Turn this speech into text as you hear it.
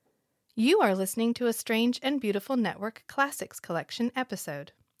You are listening to a Strange and Beautiful Network Classics Collection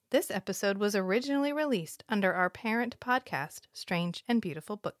episode. This episode was originally released under our parent podcast, Strange and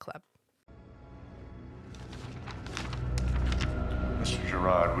Beautiful Book Club. Mr.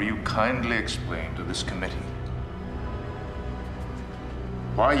 Gerard, will you kindly explain to this committee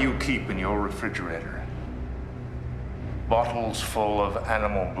why you keep in your refrigerator bottles full of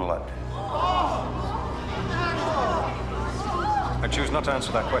animal blood? I choose not to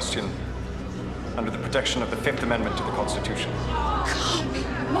answer that question under the protection of the Fifth Amendment to the Constitution.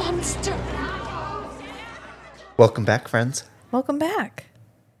 Monster! Welcome back, friends. Welcome back.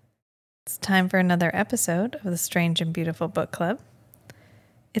 It's time for another episode of the Strange and Beautiful Book Club.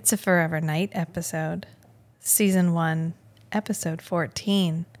 It's a Forever Night episode. Season 1, Episode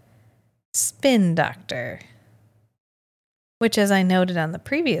 14, Spin Doctor. Which, as I noted on the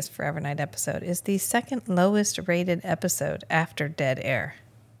previous Forever Night episode, is the second lowest rated episode after Dead Air.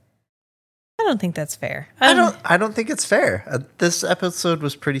 I don't think that's fair. I don't think it's fair. This episode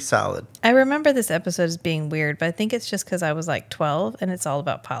was pretty solid. I remember this episode as being weird, but I think it's just because I was like 12 and it's all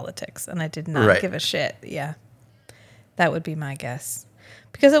about politics and I did not give a shit. Yeah. That would be my guess.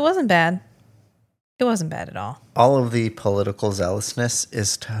 Because it wasn't bad. It wasn't bad at all. All of the political zealousness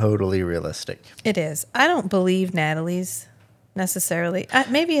is totally realistic. It is. I don't believe Natalie's necessarily.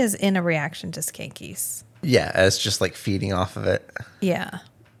 Maybe as in a reaction to Skankies. Yeah, as just like feeding off of it. Yeah.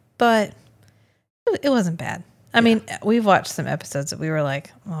 But it wasn't bad. I mean, we've watched some episodes that we were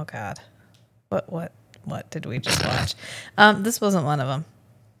like, oh God, what did we just watch? This wasn't one of them.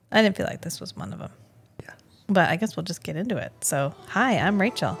 I didn't feel like this was one of them. Yeah. But I guess we'll just get into it. So, hi, I'm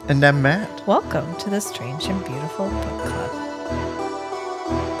Rachel. And I'm Matt. Welcome to the Strange and Beautiful Book Club.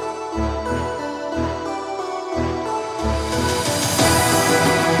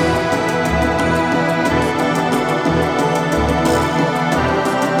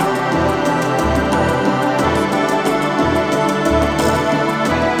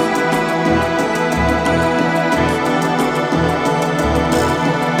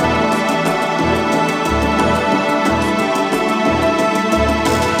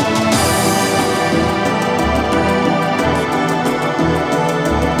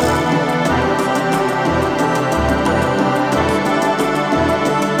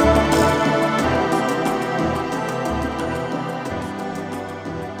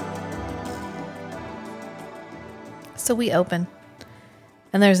 So we open,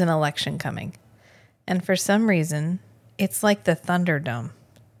 and there's an election coming. And for some reason, it's like the Thunderdome.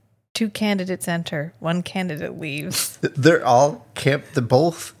 2 candidates enter, 1 candidate leaves. They're all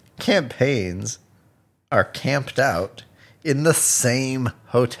both campaigns are camped out in the same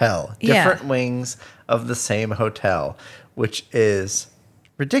hotel. Different wings of the same hotel, which is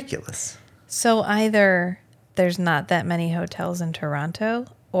ridiculous. So either there's not that many hotels in Toronto,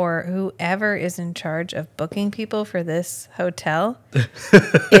 or whoever is in charge of booking people for this hotel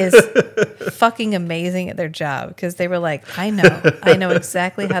is fucking amazing at their job. Because they were like, I know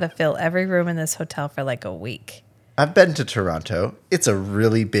exactly how to fill every room in this hotel for like a week. I've been to Toronto. It's a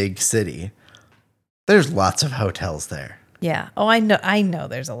really big city. There's lots of hotels there. Yeah. Oh, I know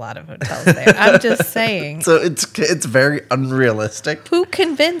there's a lot of hotels there. I'm just saying. So it's very unrealistic. Who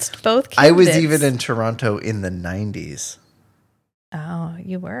convinced both candidates? I was even in Toronto in the 90s. Oh,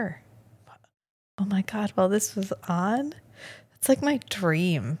 you were. Oh my God. While this was on? It's like my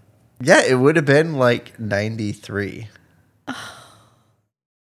dream. Yeah, it would have been like 93.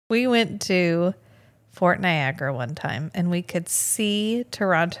 We went to Fort Niagara one time and we could see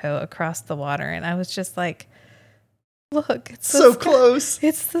Toronto across the water. And I was just like, look, it's so close.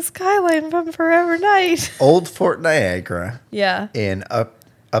 It's the skyline from Forever Night. Old Fort Niagara. Yeah. In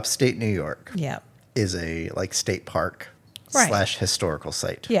upstate New York. Yeah. Is a like state park / historical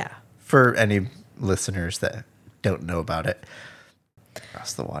site. Yeah. For any listeners that don't know about it.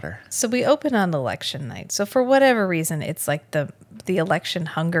 Across the water. So we open on election night. So for whatever reason, it's like the election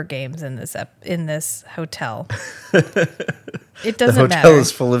Hunger Games in this hotel. It doesn't matter. The hotel is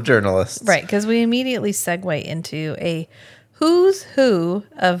full of journalists. Right, because we immediately segue into a who's who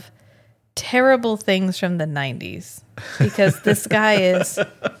of terrible things from the 90s. Because this guy is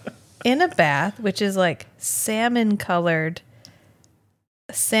in a bath, which is like salmon colored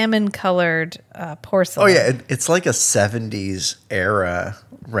porcelain. Oh yeah, it's like a 70s era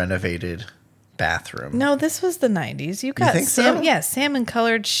renovated bathroom. No, this was the 90s. You got salmon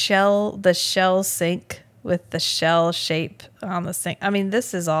colored shell, the shell sink with the shell shape on the sink. I mean,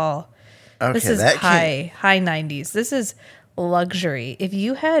 this is all. Okay, this is high 90s. This is luxury. If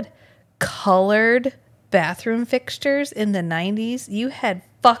you had colored bathroom fixtures in the 90s, you had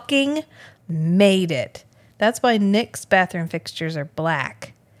fucking made it. That's why Nick's bathroom fixtures are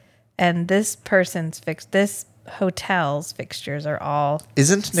black. And this hotel's fixtures are all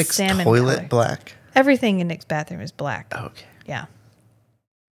Isn't Nick's salmon toilet color. black? Everything in Nick's bathroom is black. Okay. Yeah.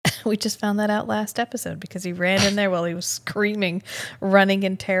 We just found that out last episode because he ran in there while he was screaming, running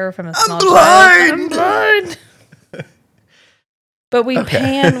in terror from a small child. I'm blind. But we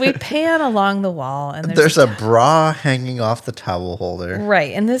pan along the wall, and there's a bra hanging off the towel holder.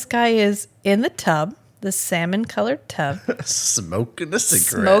 Right, and this guy is in the tub, the salmon-colored tub, smoking a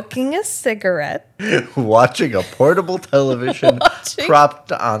cigarette, watching a portable television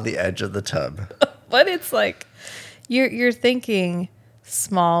propped on the edge of the tub. But it's like you're thinking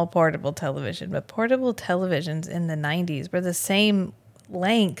small portable television, but portable televisions in the 90s were the same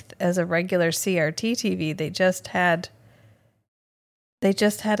length as a regular CRT TV. They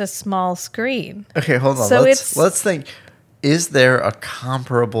just had a small screen. Okay, hold on. So let's think. Is there a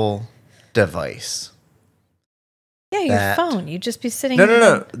comparable device? Yeah, your phone. You'd just be sitting.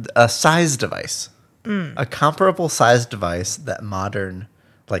 No. A size device. A comparable size device that modern,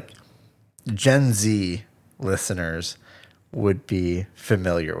 like Gen Z listeners would be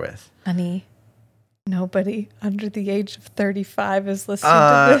familiar with. Honey, nobody under the age of 35 is listening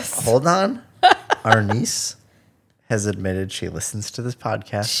to this. Hold on. Our niece has admitted she listens to this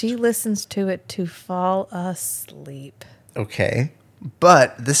podcast. She listens to it to fall asleep. Okay.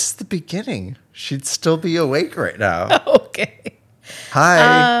 But this is the beginning. She'd still be awake right now. Okay.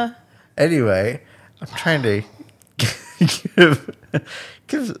 Hi. Anyway, I'm trying to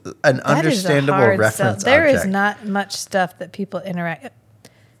give an understandable reference There object. is not much stuff that people interact.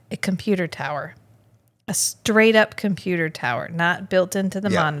 A computer tower. A straight up computer tower. Not built into the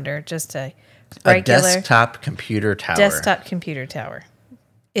monitor. Just a regular desktop computer tower. Desktop computer tower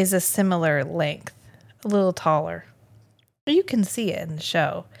is a similar length, a little taller. You can see it in the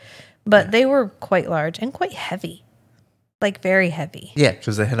show, but they were quite large and quite heavy, like very heavy. Yeah,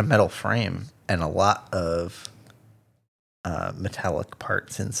 because they had a metal frame and a lot of metallic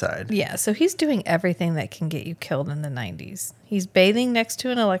parts inside. Yeah, so he's doing everything that can get you killed in the 90s. He's bathing next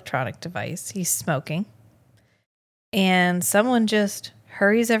to an electronic device. He's smoking. And someone just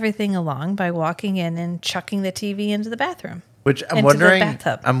hurries everything along by walking in and chucking the TV into the bathroom. Which I'm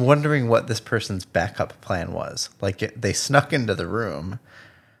wondering what this person's backup plan was. Like they snuck into the room.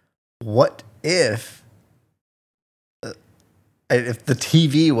 What if the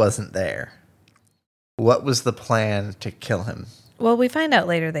TV wasn't there? What was the plan to kill him? Well, we find out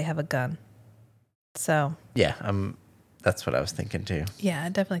later they have a gun. So yeah, that's what I was thinking too. Yeah, I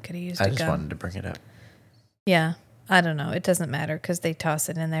definitely could have used a gun. I just wanted to bring it up. Yeah, I don't know. It doesn't matter because they toss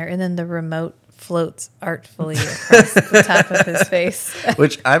it in there, and then the remote floats artfully across the top of his face.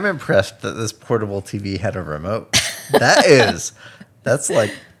 Which I'm impressed that this portable TV had a remote. That's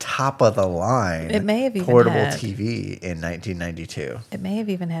like top of the line. It may have even portable had, TV in 1992. It may have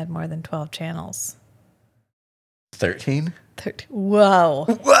even had more than 12 channels. 13? Whoa.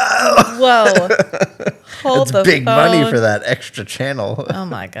 Whoa. Hold That's big phone. Money for that extra channel. Oh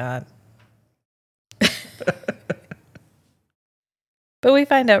my God. But we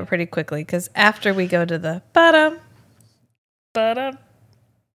find out pretty quickly because after we go to the bottom,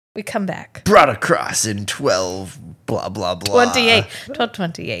 we come back. Brought across in 12, blah, blah, blah.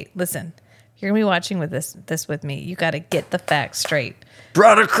 1228. Listen, you're going to be watching with this with me. You got to get the facts straight.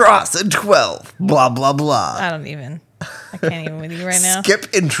 Brought across in 12, blah, blah, blah. I can't even with you right now.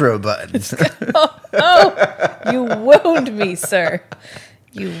 Skip intro button. Oh, you wound me, sir.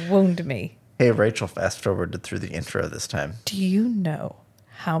 You wound me. Hey, Rachel fast forwarded through the intro this time. Do you know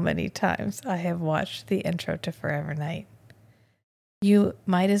how many times I have watched the intro to Forever Night? You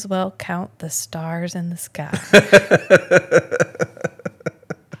might as well count the stars in the sky.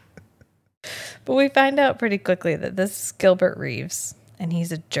 But we find out pretty quickly that this is Gilbert Reeves, and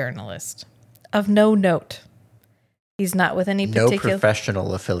he's a journalist of no note. He's not with any particular... No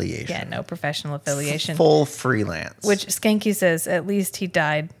professional affiliation. Yeah, no professional affiliation. Full freelance. Which Skanky says at least he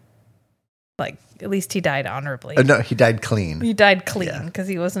died honorably. No, he died clean. He died clean because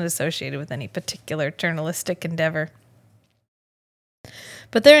he wasn't associated with any particular journalistic endeavor.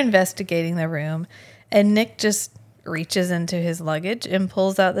 But they're investigating the room, and Nick just reaches into his luggage and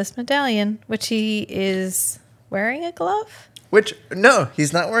pulls out this medallion, which he is wearing a glove? No,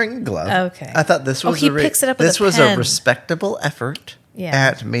 he's not wearing a glove. Okay. I thought this was picks it up with this a was pen. a respectable effort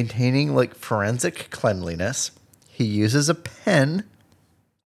at maintaining like forensic cleanliness. He uses a pen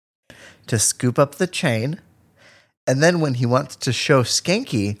to scoop up the chain, and then when he wants to show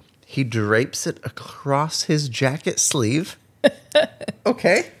Skanky, he drapes it across his jacket sleeve.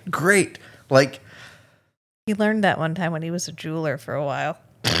 Okay, great. Like he learned that one time when he was a jeweler for a while.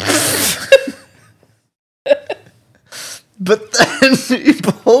 But then he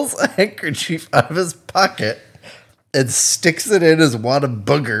pulls a handkerchief out of his pocket and sticks it in his wad of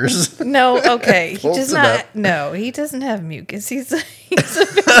boogers. No, okay. He Pulls does it not. up. No, he doesn't have mucus. He's a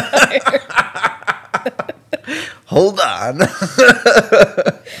vampire. Hold on.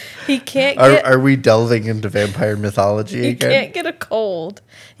 He can't get. Are we delving into vampire mythology He again? can't get a cold.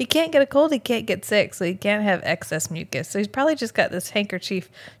 He can't get a cold. He can't get sick, so he can't have excess mucus. So he's probably just got this handkerchief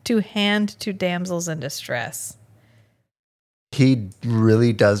to hand to damsels in distress. He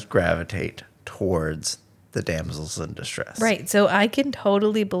really does gravitate towards the damsels in distress. Right. So I can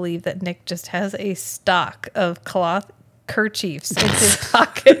totally believe that Nick just has a stock of cloth kerchiefs in his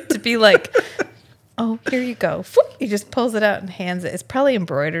pocket to be like, oh, here you go. He just pulls it out and hands it. It's probably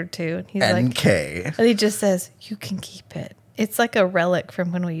embroidered too. And he's NK. like, and he just says, you can keep it. It's like a relic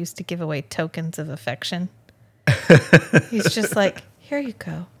from when we used to give away tokens of affection. He's just like, here you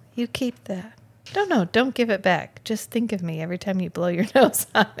go. You keep that. No, don't give it back. Just think of me every time you blow your nose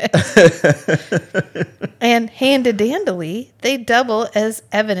on it. And handedly, they double as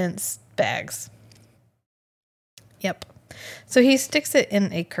evidence bags. Yep. So he sticks it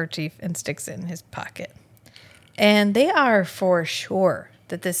in a kerchief and sticks it in his pocket. And they are for sure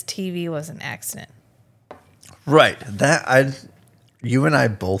that this TV was an accident. Right. You and I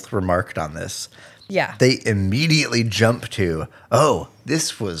both remarked on this. Yeah. They immediately jump to, oh,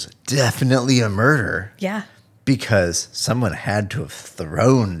 this was definitely a murder. Yeah. Because someone had to have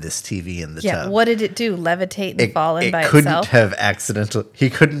thrown this TV in the tub. Yeah. What did it do? Levitate and fall in by couldn't itself? have accidental. He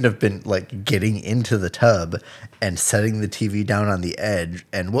couldn't have been like getting into the tub and setting the TV down on the edge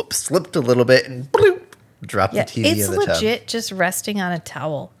and slipped a little bit and bloop, dropped the TV in the tub. It's legit just resting on a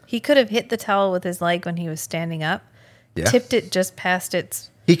towel. He could have hit the towel with his leg when he was standing up, tipped it just past its...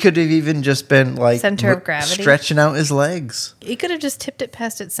 He could have even just been like center of gravity, stretching out his legs. He could have just tipped it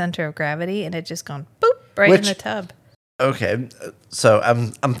past its center of gravity and it just gone boop right in the tub. Okay, so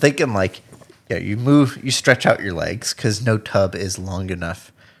I'm thinking like, yeah, you stretch out your legs because no tub is long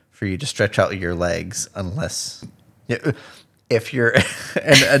enough for you to stretch out your legs unless if you're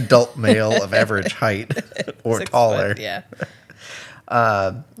an adult male of average height or 6 taller. foot, yeah.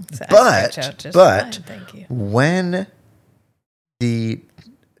 But thank you. When the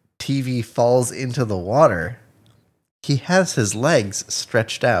TV falls into the water, he has his legs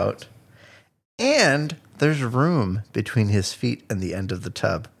stretched out, and there's room between his feet and the end of the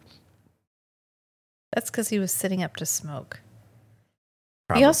tub. That's because he was sitting up to smoke.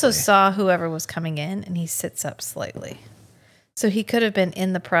 Probably. He also saw whoever was coming in, and he sits up slightly. So he could have been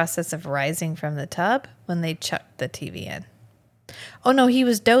in the process of rising from the tub when they chucked the TV in. Oh, no, he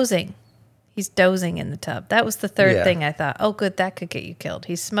was dozing. He's dozing in the tub. That was the third thing I thought. Oh, good, that could get you killed.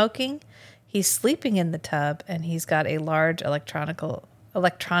 He's smoking, he's sleeping in the tub, and he's got a large electronic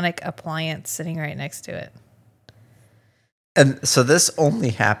appliance sitting right next to it. And so this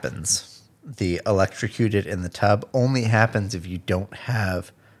only happens, the electrocuted in the tub only happens if you don't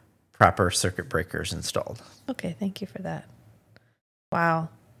have proper circuit breakers installed. Okay, thank you for that. Wow.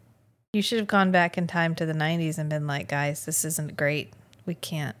 You should have gone back in time to the 90s and been like, guys, this isn't great. We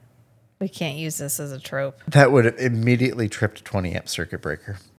can't use this as a trope. That would have immediately tripped a 20 amp circuit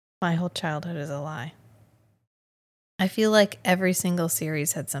breaker. My whole childhood is a lie. I feel like every single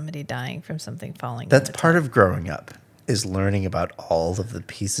series had somebody dying from something falling. That's part of growing up, is learning about all of the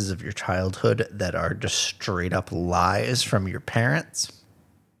pieces of your childhood that are just straight up lies from your parents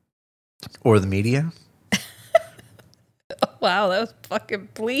or the media. Wow, that was fucking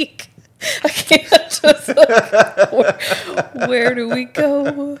bleak. Okay, just like, where do we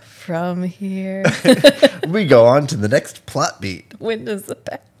go from here? We go on to the next plot beat. When does the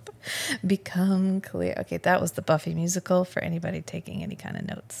path become clear? Okay, that was the Buffy musical for anybody taking any kind of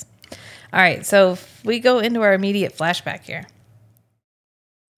notes. All right, so we go into our immediate flashback here.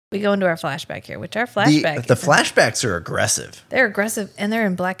 Which our flashback... The flashbacks are aggressive. They're aggressive, and they're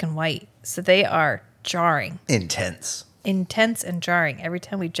in black and white, so they are jarring. Intense And jarring every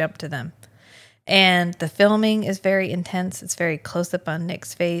time we jump to them. And the filming is very intense. It's very close up on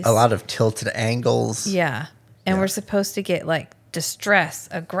Nick's face. A lot of tilted angles. Yeah. And we're supposed to get like distress,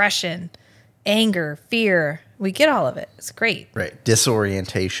 aggression, anger, fear. We get all of it. It's great. Right.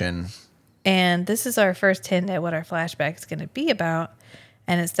 Disorientation. And this is our first hint at what our flashback is going to be about.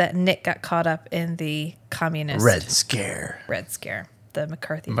 And it's that Nick got caught up in the communist... Red Scare. The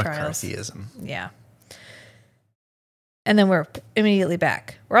McCarthy trials. McCarthyism. Yeah. And then we're immediately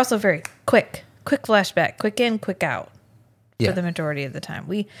back. We're also very quick flashback, quick in, quick out for the majority of the time.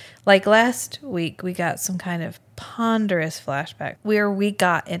 We, like last week, we got some kind of ponderous flashback where we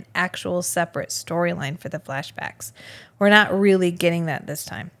got an actual separate storyline for the flashbacks. We're not really getting that this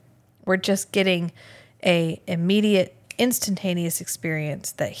time. We're just getting a immediate instantaneous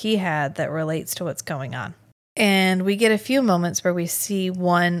experience that he had that relates to what's going on. And we get a few moments where we see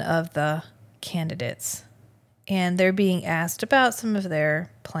one of the candidates, and they're being asked about some of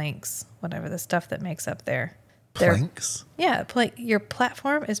their planks, whatever the stuff that makes up their Planks? Yeah, your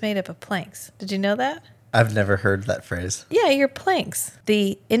platform is made up of planks. Did you know that? I've never heard that phrase. Yeah, your planks.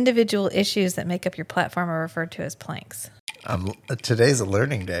 The individual issues that make up your platform are referred to as planks. Today's a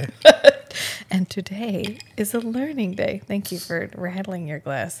learning day. And today is a learning day. Thank you for rattling your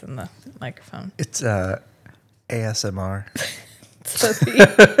glass in the microphone. It's ASMR. So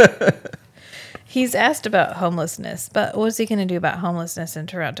he's asked about homelessness, but what's he going to do about homelessness in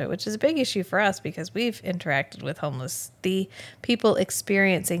Toronto, which is a big issue for us because we've interacted with the people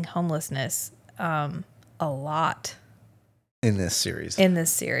experiencing homelessness a lot in this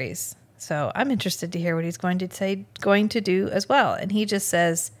series. So I'm interested to hear what he's going to do as well. And he just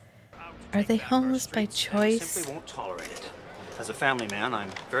says, are they homeless by choice? Simply won't tolerate it. As a family man, I'm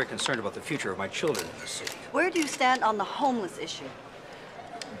very concerned about the future of my children in this city. Where do you stand on the homeless issue?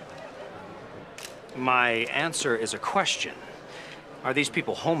 My answer is a question. Are these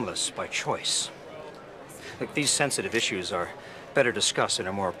people homeless by choice? Look, these sensitive issues are better discussed in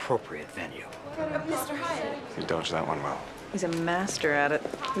a more appropriate venue. Mr. Hyatt. You dodged that one well. He's a master at it.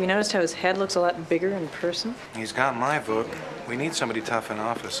 Have you noticed how his head looks a lot bigger in person? He's got my vote. We need somebody tough in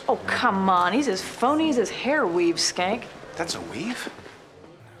office. Oh, come on. He's as phony as his hair weaves, skank. That's a weave?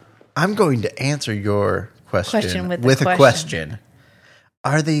 I'm going to answer your question with a question.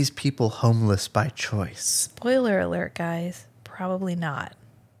 Are these people homeless by choice? Spoiler alert, guys. Probably not.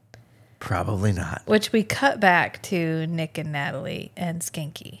 Probably not. Which we cut back to Nick and Natalie and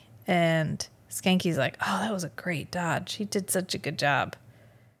Skanky. And Skanky's like, oh, that was a great dodge. He did such a good job.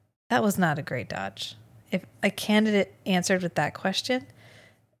 That was not a great dodge. If a candidate answered with that question,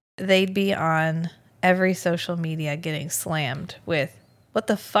 they'd be on every social media getting slammed with, what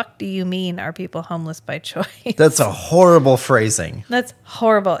the fuck do you mean are people homeless by choice? That's a horrible phrasing. That's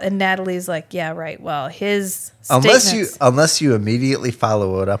horrible. And Natalie's like, yeah, right. Well, his unless you immediately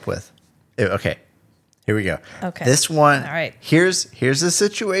follow it up with, okay, here we go. Okay. This one, all right. Here's a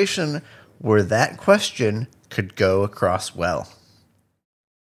situation where that question could go across well.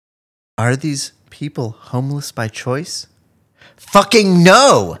 Are these people homeless by choice? Fucking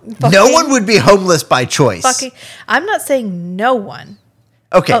no. No one would be homeless by choice. I'm not saying no one.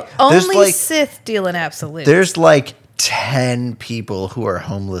 Okay. Only Sith deal in absolute. There's like 10 people who are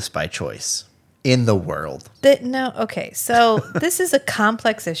homeless by choice in the world. Okay. So this is a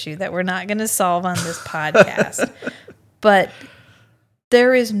complex issue that we're not going to solve on this podcast. But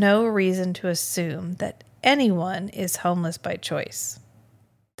there is no reason to assume that anyone is homeless by choice.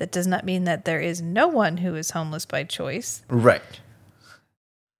 That does not mean that there is no one who is homeless by choice. Right.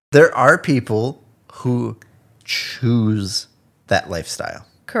 There are people who choose that lifestyle.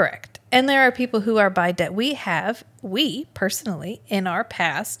 Correct. And there are people who are we personally, in our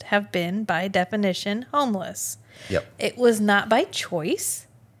past, have been by definition homeless. Yep. It was not by choice.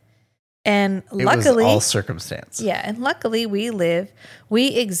 And luckily, it was all circumstance. Yeah. And luckily we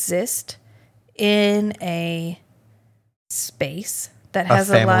exist in a space that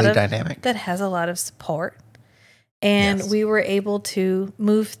has a lot of dynamic. That has a lot of support. And we were able to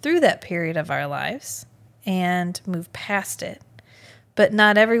move through that period of our lives and move past it. But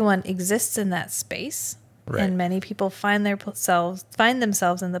not everyone exists in that space. Right. And many people find themselves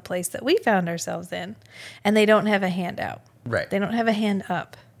in the place that we found ourselves in. And they don't have a hand out. Right. They don't have a hand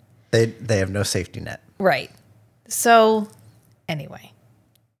up. They have no safety net. Right. So, anyway.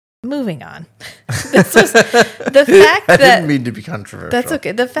 Moving on. This was the fact that I didn't mean to be controversial. That's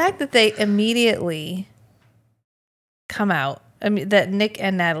okay. The fact that they immediately come out, that Nick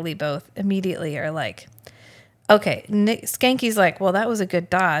and Natalie both immediately are like, okay, Skanky's like, well, that was a good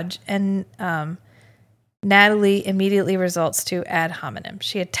dodge, and Natalie immediately results to ad hominem.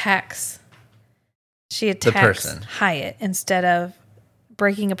 She attacks the person, Hyatt, instead of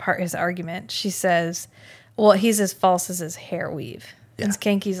breaking apart his argument. She says, well, he's as false as his hair weave. Yeah. And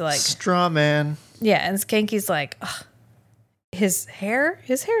Skanky's like, straw man. Yeah, and Skanky's like, ugh, his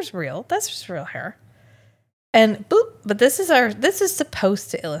hair's real. That's just real hair. And boop, but this is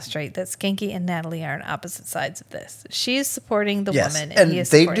supposed to illustrate that Skanky and Natalie are on opposite sides of this. She is supporting the woman, and he is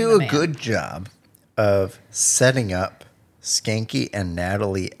supporting the man. They do a good job of setting up Skanky and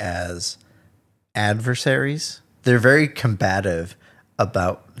Natalie as adversaries. They're very combative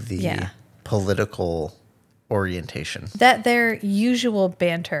about the political orientation. That their usual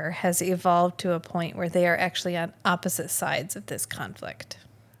banter has evolved to a point where they are actually on opposite sides of this conflict.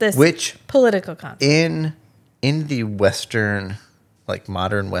 This political conflict. In the Western, like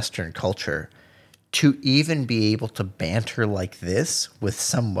modern Western culture, to even be able to banter like this with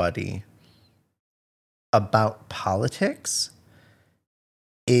somebody about politics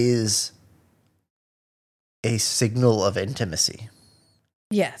is a signal of intimacy.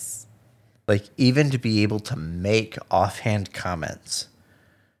 Yes. Like, even to be able to make offhand comments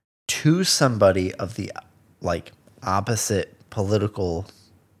to somebody of the, like, opposite political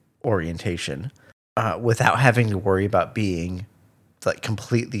orientation without having to worry about being, like,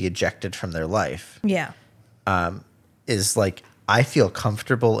 completely ejected from their life. Yeah. Is, like, I feel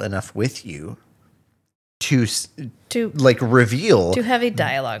comfortable enough with you to like, reveal to have a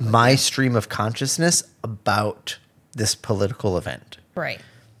dialogue with my you. stream of consciousness about this political event. Right.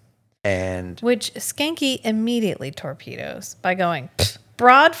 And which Skanky immediately torpedoes by going,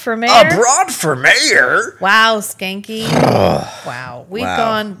 broad for mayor? a broad for mayor? Wow, Skanky. Wow. We've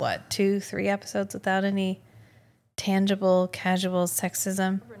Wow. gone, 2-3 episodes without any tangible, casual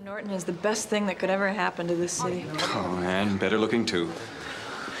sexism? Robert Norton is the best thing that could ever happen to this city. Oh, and better looking too.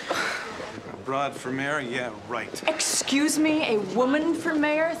 Broad for mayor? Yeah, right. Excuse me, a woman for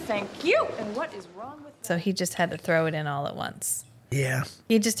mayor? Thank you. And what is wrong with So he just had to throw it in all at once. Yeah.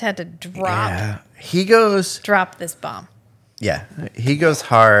 He just had to drop this bomb. Yeah. He goes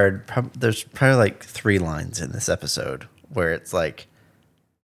hard. There's probably like 3 lines in this episode where it's like,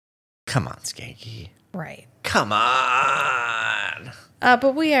 come on, Skanky. Right. Come on.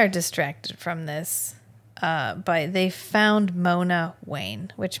 But we are distracted from this by they found Mona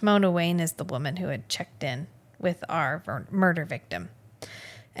Wayne, which Mona Wayne is the woman who had checked in with our murder victim.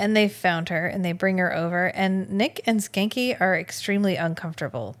 And they found her and they bring her over, and Nick and Skanky are extremely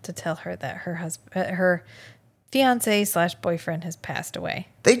uncomfortable to tell her that her fiance/boyfriend has passed away.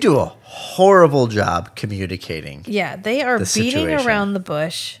 They do a horrible job communicating. Yeah, they are beating around the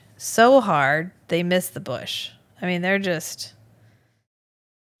bush so hard they miss the bush. I mean, they're just,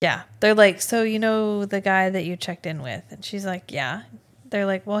 yeah. They're like, so you know the guy that you checked in with? And she's like, yeah. They're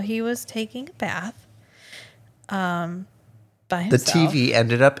like, well, he was taking a bath by himself. The TV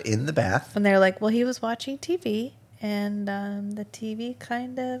ended up in the bath. And they're like, well, he was watching TV, and the TV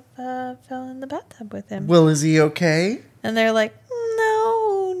kind of fell in the bathtub with him. Well, is he okay? And they're like,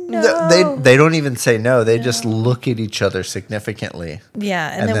 no. They don't even say no. They just look at each other significantly. Yeah.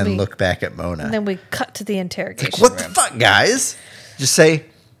 And then we look back at Mona. And then we cut to the interrogation like, what room. the fuck, guys? Just say,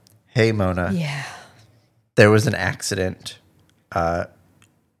 hey, Mona. Yeah. There was an accident.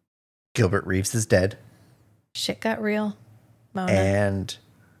 Gilbert Reeves is dead. Shit got real, Mona. And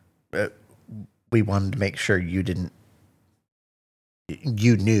we wanted to make sure you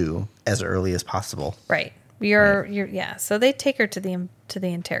knew as early as possible. Right. You're yeah. So they take her to the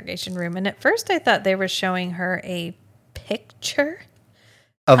interrogation room, and at first I thought they were showing her a picture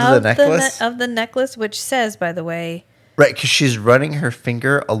of the necklace, of the necklace, which says, by the way, right, because she's running her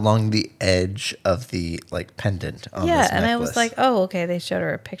finger along the edge of the like pendant on this necklace. And I was like, oh, okay. They showed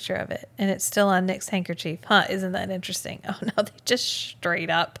her a picture of it, and it's still on Nick's handkerchief. Huh? Isn't that interesting? Oh no, they just straight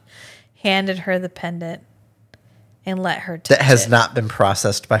up handed her the pendant and let her touch that has it. not been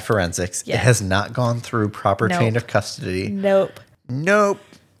processed by forensics. Yeah. It has not gone through proper chain of custody. Nope.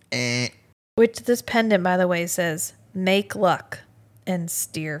 Eh. Which this pendant, by the way, says "Make luck and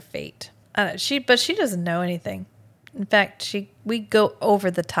steer fate." She doesn't know anything. In fact, we go over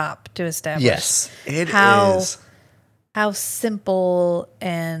the top to establish how simple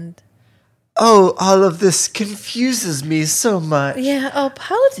and all of this confuses me so much. Yeah. Oh,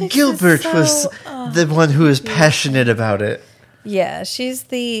 politics. Gilbert was the one who was passionate about it. Yeah, she's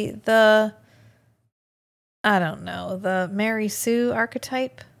the I don't know, the Mary Sue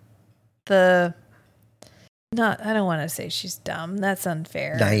archetype. I don't want to say she's dumb. That's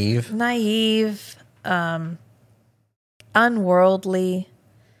unfair. Naive, unworldly,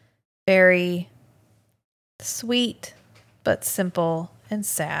 very sweet, but simple and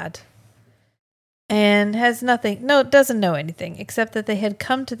sad. And doesn't know anything except that they had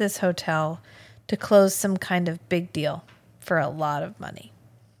come to this hotel to close some kind of big deal for a lot of money.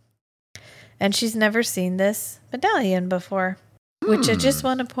 And she's never seen this medallion before, which I just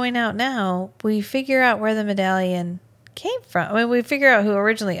want to point out now. We figure out where the medallion came from. I mean, we figure out who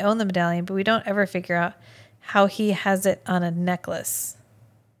originally owned the medallion, but we don't ever figure out how he has it on a necklace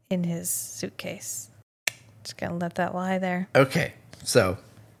in his suitcase. Just gonna let that lie there. Okay, so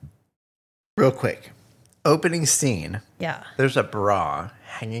real quick, opening scene. Yeah. There's a bra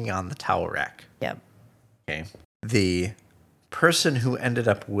hanging on the towel rack. Yep. Okay. The person who ended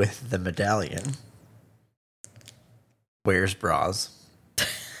up with the medallion wears bras.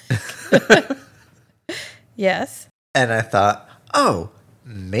 Yes. And I thought, oh,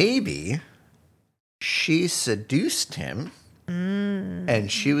 maybe she seduced him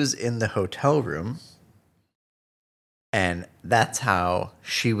And she was in the hotel room. And that's how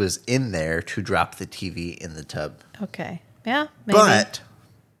she was in there to drop the TV in the tub. Okay. Yeah, maybe.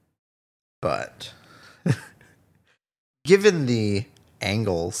 But given the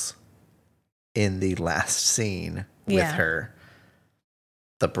angles in the last scene with her,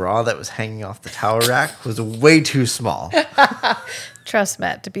 the bra that was hanging off the towel rack was way too small. Trust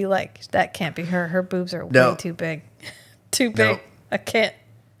Matt to be like, that can't be her. Her boobs are way too big. Too big. No. I can't.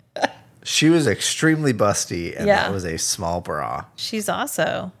 She was extremely busty, and that was a small bra. She's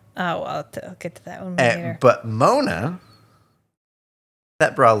also... Oh, well, I'll get to that one later. But Mona,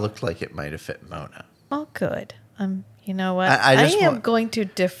 that bra looked like it might have fit Mona. Oh, good. You know what? I am going to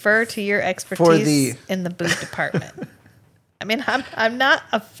defer to your expertise in the boob department. I mean, I'm not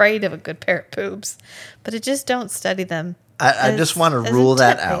afraid of a good pair of boobs, but I just don't study them. I just want to rule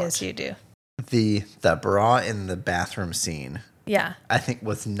that out. As you do. The bra in the bathroom scene, I think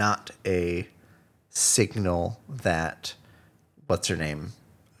was not a signal that what's her name,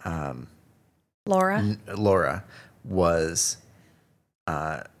 Laura was.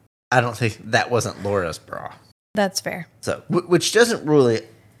 I don't think that wasn't Laura's bra. That's fair. So, which doesn't rule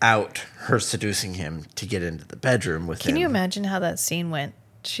out her seducing him to get into the bedroom with him. Can you imagine how that scene went?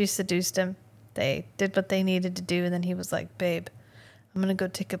 She seduced him. They did what they needed to do, and then he was like, "Babe, I'm gonna go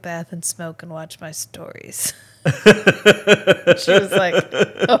take a bath and smoke and watch my stories." She was like,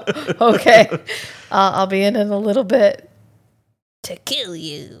 "Oh, okay, I'll be in a little bit to kill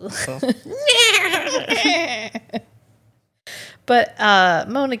you." But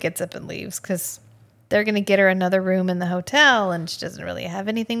Mona gets up and leaves because they're going to get her another room in the hotel, and she doesn't really have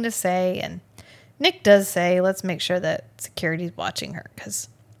anything to say. And Nick does say, let's make sure that security's watching her because,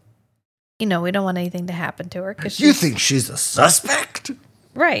 we don't want anything to happen to her. You think she's a suspect?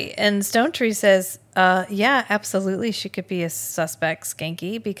 Right. And Stone Tree says, yeah, absolutely. She could be a suspect,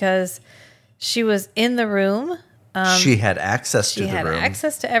 Skanky, because she was in the room. She had access to the room. She had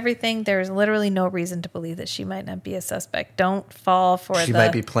access to everything. There's literally no reason to believe that she might not be a suspect. Don't fall for She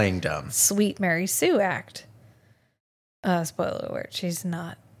might be playing dumb. Sweet Mary Sue act. Spoiler alert. She's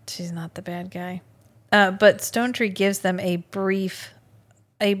not the bad guy. But Stone Tree gives them a brief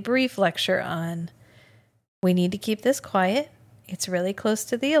lecture on, we need to keep this quiet. It's really close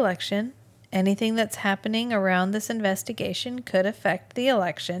to the election. Anything that's happening around this investigation could affect the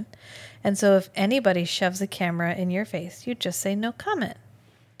election. And so if anybody shoves a camera in your face, you just say no comment.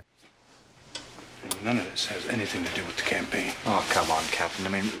 None of this has anything to do with the campaign. Oh, come on, Captain. I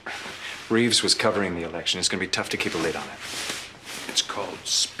mean, Reeves was covering the election. It's going to be tough to keep a lid on it. It's called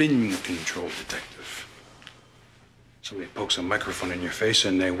spin control, detective. Somebody pokes a microphone in your face,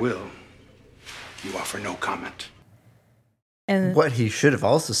 and they will. You offer no comment. And what he should have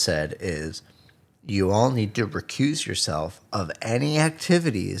also said is, you all need to recuse yourself of any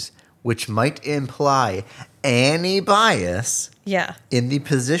activities which might imply any bias in the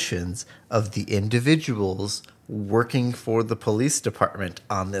positions of the individuals working for the police department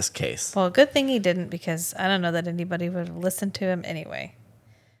on this case. Well, good thing he didn't, because I don't know that anybody would have listened to him anyway.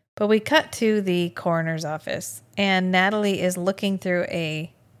 But we cut to the coroner's office, and Natalie is looking through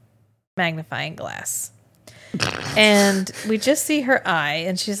a magnifying glass. And we just see her eye,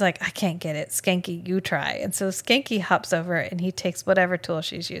 and she's like, I can't get it. Skanky, you try. And so Skanky hops over, and he takes whatever tool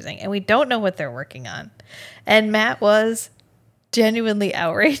she's using. And we don't know what they're working on. And Matt was genuinely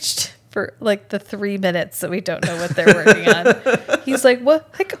outraged for like the 3 minutes that we don't know what they're working on. He's like, what?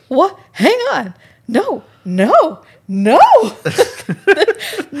 Like, what? Hang on. No. No.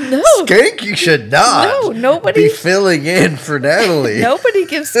 Skanky should not be filling in for Natalie. Nobody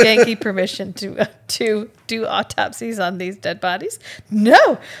gives Skanky permission to do autopsies on these dead bodies.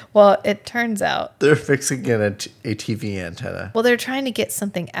 No. Well, it turns out they're fixing a TV antenna. Well, they're trying to get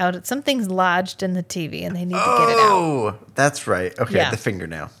something out. Something's lodged in the TV, and they need to get it out. Oh, that's right. Okay, the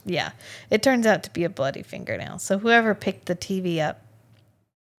fingernail. Yeah. It turns out to be a bloody fingernail. So whoever picked the TV up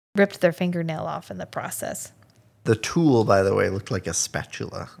ripped their fingernail off in the process. The tool, by the way, looked like a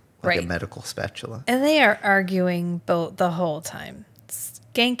spatula, like a medical spatula. And they are arguing both the whole time.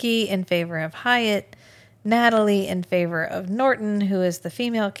 Skanky in favor of Hyatt, Natalie in favor of Norton, who is the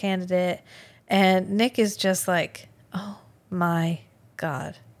female candidate, and Nick is just like, oh my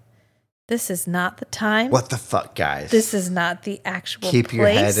God. This is not the time. What the fuck, guys? This is not the actual Keep place. Your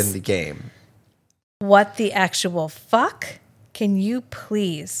head in the game. What the actual fuck? Can you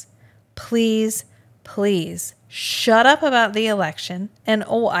please shut up about the election and,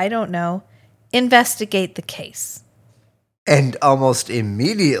 I don't know, investigate the case. And almost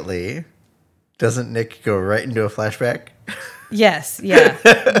immediately, doesn't Nick go right into a flashback? Yes, yeah.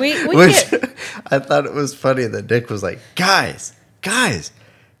 We Which I thought it was funny that Nick was like, guys,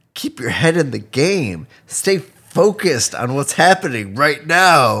 keep your head in the game. Stay focused on what's happening right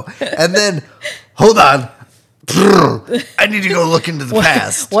now. And then, hold on. I need to go look into the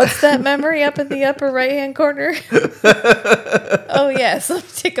past. What's that memory up in the upper right-hand corner? Oh, yes. Let me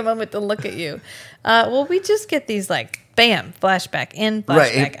take a moment to look at you. Well, we just get these like, bam, flashback in,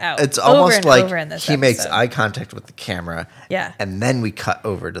 flashback out. It's almost like he makes episode. eye contact with the camera. Yeah. And then we cut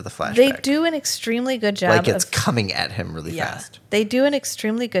over to the flashback. They do an extremely good job. Like it's coming at him really fast. They do an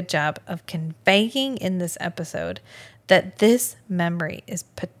extremely good job of conveying in this episode that this memory is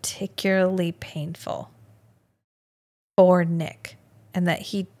particularly painful for Nick and that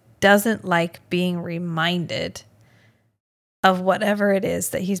he doesn't like being reminded of whatever it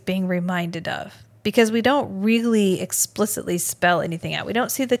is that he's being reminded of. Because we don't really explicitly spell anything out. We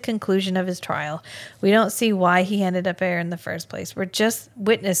don't see the conclusion of his trial. We don't see why he ended up there in the first place. We're just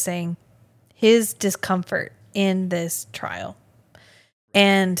witnessing his discomfort in this trial.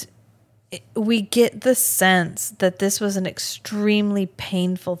 And we get the sense that this was an extremely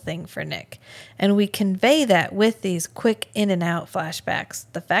painful thing for Nick. And we convey that with these quick in and out flashbacks.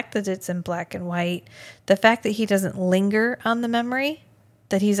 The fact that it's in black and white. The fact that he doesn't linger on the memory.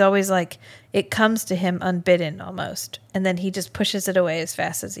 That he's always like, it comes to him unbidden almost. And then he just pushes it away as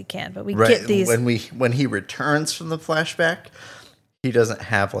fast as he can. But we get these. When he returns from the flashback, he doesn't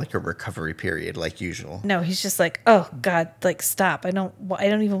have like a recovery period like usual. No, he's just like, oh God, like stop. I don't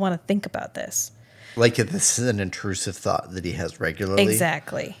even want to think about this. Like this is an intrusive thought that he has regularly.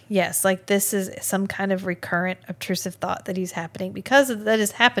 Exactly. Yes. Like this is some kind of recurrent obtrusive thought that is happening because of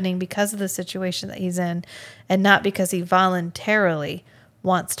the situation that he's in and not because he voluntarily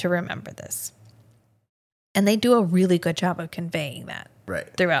wants to remember this. And they do a really good job of conveying that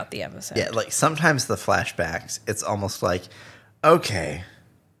throughout the episode. Yeah, like sometimes the flashbacks, it's almost like, okay,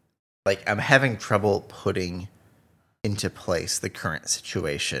 like I'm having trouble putting into place the current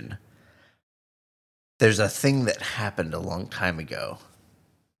situation. There's a thing that happened a long time ago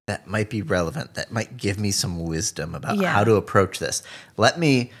that might be relevant, that might give me some wisdom about how to approach this. Let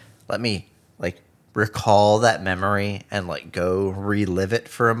me like recall that memory and like go relive it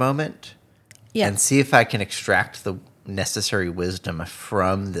for a moment and see if I can extract the necessary wisdom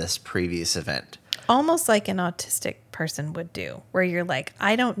from this previous event. Almost like an autistic person would do, where you're like,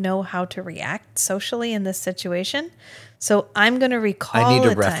 I don't know how to react socially in this situation, so I'm going to recall I need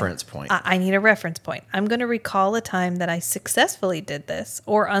a reference point. I need a reference point. I'm going to recall a time that I successfully did this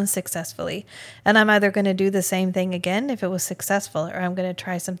or unsuccessfully, and I'm either going to do the same thing again if it was successful, or I'm going to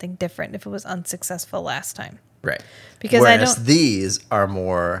try something different if it was unsuccessful last time. Right. Because whereas these are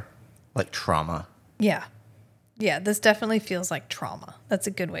more like trauma. Yeah. Yeah, this definitely feels like trauma. That's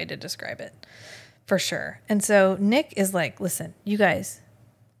a good way to describe it. For sure. And so Nick is like, listen, you guys,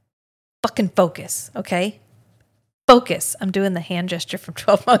 fucking focus, okay? Focus. I'm doing the hand gesture from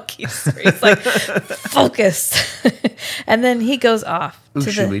 12 Monkeys. Where he's like, focus. And then he goes off.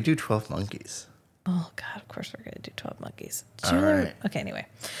 Should we do 12 Monkeys? Oh, God, of course we're going to do 12 Monkeys. All right. Okay, anyway.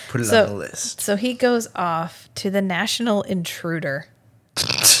 Put it on the list. So he goes off to the National Intruder.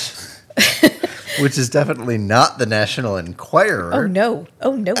 Which is definitely not the National Enquirer. Oh, no.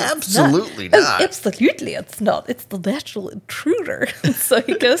 Absolutely it's not. not. Oh, absolutely, it's not. It's the National Intruder. So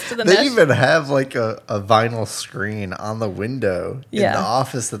he goes to the They even have like a vinyl screen on the window in the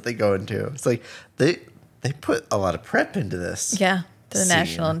office that they go into. It's like they put a lot of prep into this. Yeah, the scene.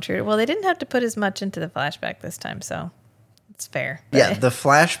 National Intruder. Well, they didn't have to put as much into the flashback this time, so it's fair. Yeah, the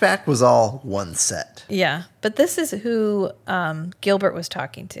flashback was all one set. Yeah, but this is who Gilbert was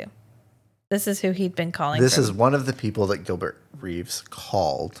talking to. This is who he'd been calling. This is one of the people that Gilbert Reeves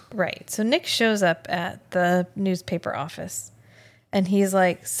called. Right. So Nick shows up at the newspaper office and he's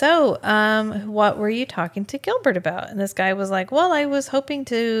like, so, what were you talking to Gilbert about? And this guy was like, well, I was hoping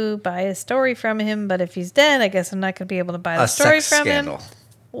to buy a story from him, but if he's dead, I guess I'm not going to be able to buy the story from him.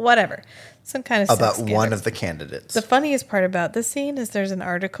 Whatever. Some kind of about sex one scandal. of the candidates. The funniest part about this scene is there's an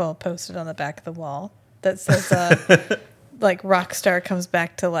article posted on the back of the wall that says, like, rock star comes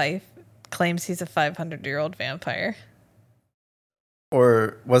back to life. Claims he's a 500-year-old vampire.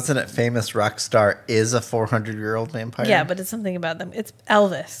 Or wasn't it famous rock star is a 400-year-old vampire? Yeah, but it's something about them. It's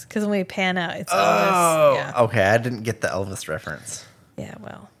Elvis, because when we pan out, it's Elvis. Oh, Yeah. Okay. I didn't get the Elvis reference. Yeah,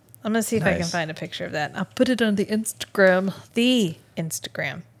 well, I'm going to see if I can find a picture of that. I'll put it on the Instagram. The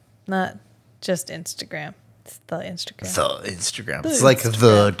Instagram. Not just Instagram. It's the Instagram. The Instagram. It's like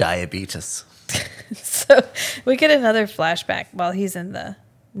the diabetes. So we get another flashback while he's in the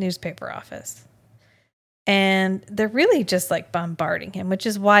newspaper office. And they're really just like bombarding him, which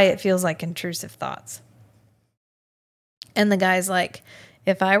is why it feels like intrusive thoughts. And the guy's like,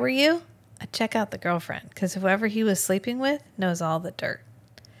 if I were you, I'd check out the girlfriend because whoever he was sleeping with knows all the dirt.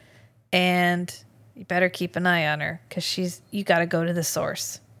 And you better keep an eye on her because you got to go to the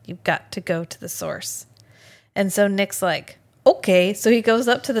source. You've got to go to the source. And so Nick's like, okay. So he goes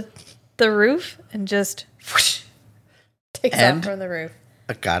up to the roof and just whoosh, takes off from the roof.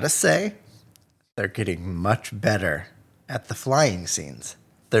 I gotta say, they're getting much better at the flying scenes.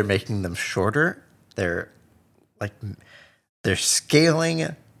 They're making them shorter. They're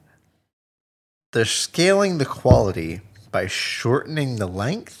scaling the quality by shortening the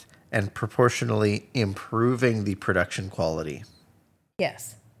length and proportionally improving the production quality.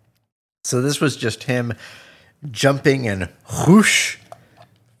 Yes. So this was just him jumping and whoosh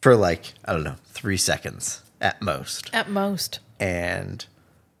for 3 seconds at most. At most. And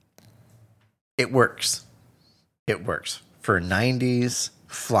it works. It works. For a 90s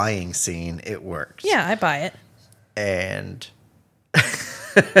flying scene, it works. Yeah, I buy it. And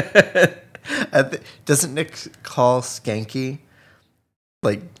doesn't Nick call Skanky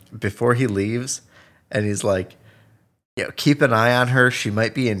before he leaves? And he's like, keep an eye on her. She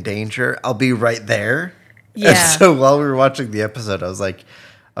might be in danger. I'll be right there. Yeah. And so while we were watching the episode, I was like,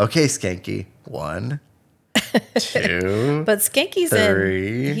 okay, Skanky. 1, 2. But Skanky's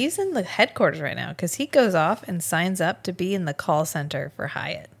 3. He's in the headquarters right now because he goes off and signs up to be in the call center for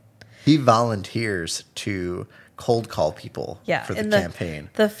Hyatt. He volunteers to cold call people for the campaign.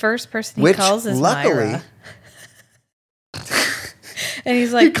 The first person he calls is Myra. And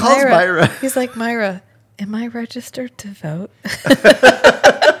he's like, he calls Myra. He's like, Myra, am I registered to vote?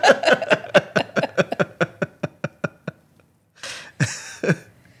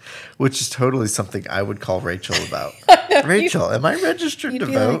 Which is totally something I would call Rachel about. Rachel, am I registered to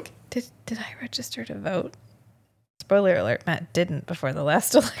vote? Like, did I register to vote? Spoiler alert, Matt didn't before the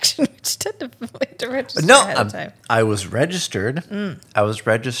last election, which tend to register ahead of time. I was registered. I was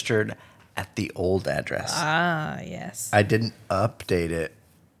registered at the old address. Ah, yes. I didn't update it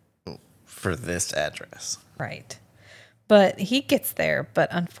for this address. Right. But he gets there, but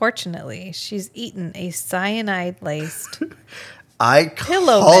unfortunately, she's eaten a cyanide-laced I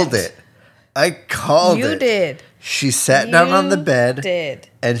called it. I called it. You did. She sat down on the bed. Did.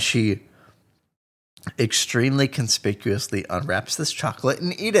 And she extremely conspicuously unwraps this chocolate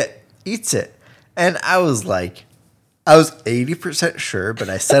and eats it. And I was 80% sure, but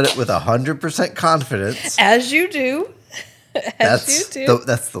I said it with 100% confidence. As you do.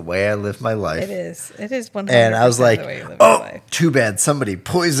 That's the way I live my life. It is 100%. And I was like, the way you live your life. Too bad somebody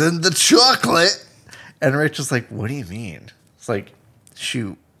poisoned the chocolate. And Rachel's like, what do you mean? It's like,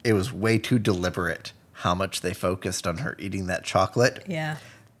 shoot, it was way too deliberate how much they focused on her eating that chocolate. Yeah.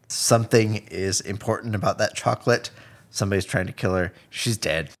 Something is important about that chocolate. Somebody's trying to kill her. She's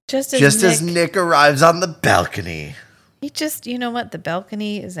dead. Just as Nick arrives on the balcony. You know what? The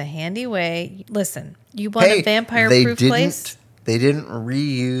balcony is a handy way. Listen, you want a vampire-proof place? They didn't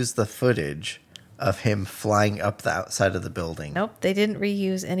reuse the footage of him flying up the outside of the building. Nope, they didn't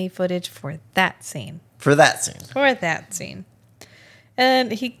reuse any footage for that scene. For that scene.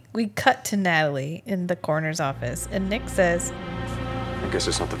 And we cut to Natalie in the coroner's office, and Nick says, I guess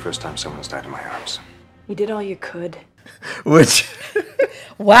it's not the first time someone's died in my arms. You did all you could. Which...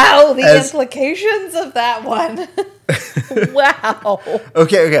 wow, the implications of that one. Wow.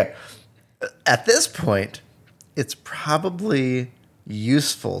 Okay. At this point, it's probably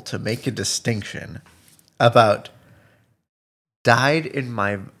useful to make a distinction about died in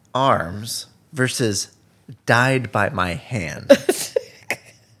my arms versus died by my hand.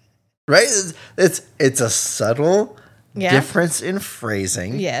 Right? It's a subtle difference in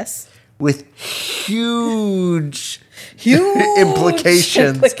phrasing. Yes. With huge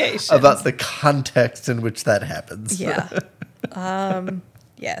implications about the context in which that happens. Yeah.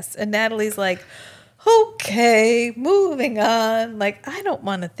 Yes. And Natalie's like, okay, moving on. Like, I don't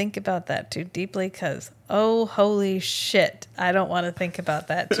want to think about that too deeply because, oh, holy shit, I don't want to think about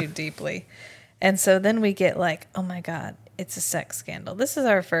that too deeply. And so then we get like, oh my God, it's a sex scandal. This is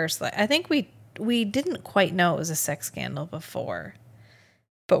our first, I think we didn't quite know it was a sex scandal before,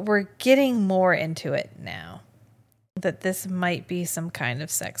 but we're getting more into it now. That this might be some kind of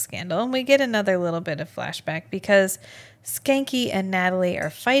sex scandal. And we get another little bit of flashback because Skanky and Natalie are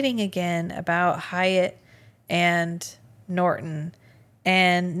fighting again about Hyatt and Norton.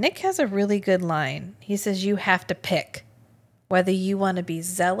 And Nick has a really good line. He says, you have to pick whether you want to be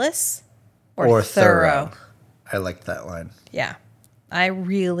zealous or thorough. I liked that line. Yeah. I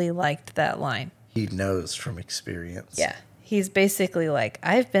really liked that line. He knows from experience. Yeah. He's basically like,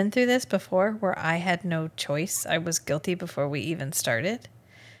 I've been through this before where I had no choice. I was guilty before we even started.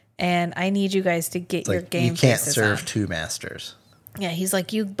 And I need you guys to get your game faces on. You can't serve two masters. Yeah, he's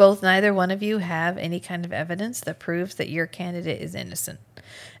like, you both, neither one of you have any kind of evidence that proves that your candidate is innocent.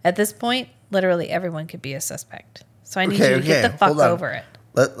 At this point, literally everyone could be a suspect. So I need you to get the fuck over it.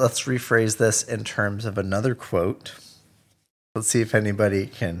 Let's rephrase this in terms of another quote. Let's see if anybody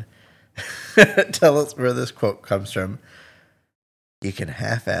can tell us where this quote comes from. You can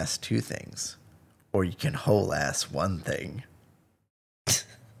half-ass two things, or you can whole-ass one thing.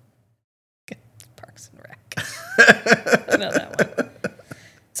 Parks and Rec. I know that one.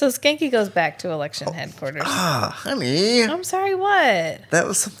 So Skanky goes back to election headquarters. Honey. I'm sorry, what? That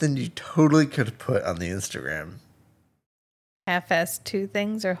was something you totally could have put on the Instagram. Half-ass two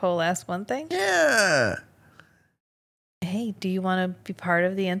things or whole-ass one thing? Yeah. Hey, do you want to be part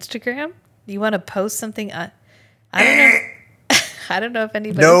of the Instagram? Do you want to post something? I don't know. I don't know if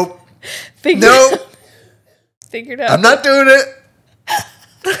anybody. Nope. Figured out. I'm not doing it.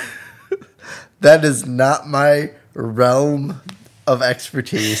 That is not my realm of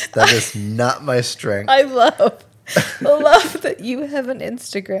expertise. That is not my strength. I love that you have an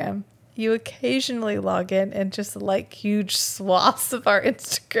Instagram. You occasionally log in and just like huge swaths of our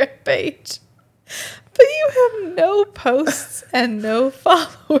Instagram page. But you have no posts and no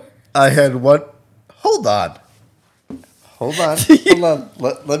followers. I had one. Hold on.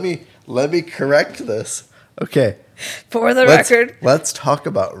 Let me correct this. Okay. For the record. Let's talk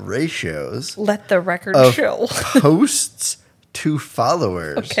about ratios. Let the record show. Posts to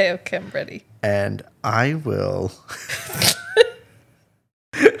followers. Okay, I'm ready. And I will.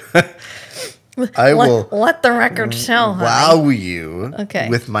 Let the record show. Wow you. Okay.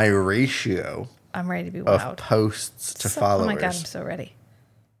 With my ratio. I'm ready to be of wowed. Posts to followers. Oh my god, I'm so ready.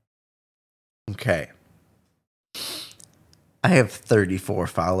 Okay. I have 34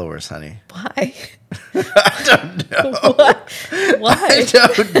 followers, honey. Why? I don't know. What? Why? I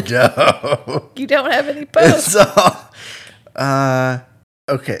don't know. You don't have any posts.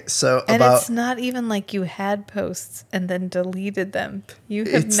 Okay, so and it's not even like you had posts and then deleted them. You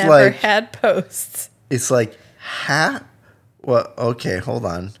have never like, had posts. It's like, Well, okay, hold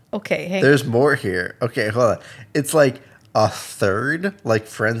on. Okay, there's more here. Okay, hold on. It's like a third, like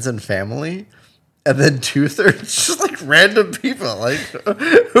friends and family, and then 2/3 just like random people. Like,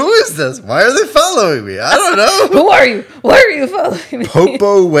 who is this? Why are they following me? I don't know. Who are you? Why are you following me?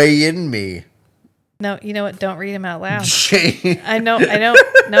 Popo way in me. No, you know what? Don't read them out loud. Shane. I know.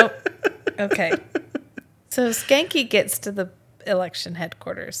 Nope. Okay. So Skanky gets to the election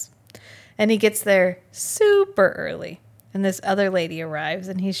headquarters, and he gets there super early. And this other lady arrives,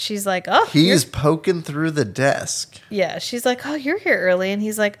 and she's like, "Oh, he's poking through the desk." Yeah, she's like, "Oh, you're here early," and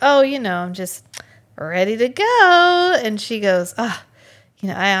he's like, "Oh, I'm just ready to go." And she goes,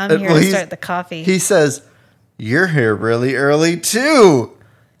 I'm here to start the coffee." He says, "You're here really early too."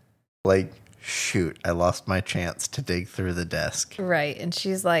 Like, shoot, I lost my chance to dig through the desk. Right, and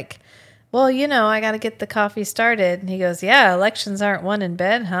she's like, "Well, I got to get the coffee started." And he goes, "Yeah, elections aren't won in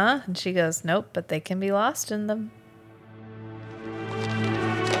bed, huh?" And she goes, "Nope, but they can be lost in them."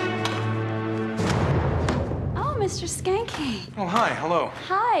 Mr. Skanky. Oh, hi. Hello.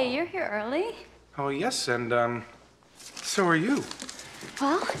 Hi, you're here early. Oh, yes, and, so are you.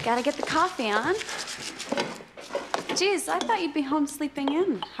 Well, gotta get the coffee on. Geez, I thought you'd be home sleeping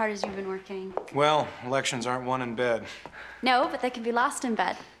in, hard as you've been working. Well, elections aren't won in bed. No, but they can be lost in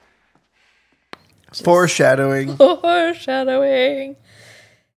bed. Foreshadowing.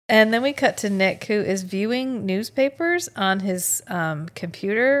 And then we cut to Nick, who is viewing newspapers on his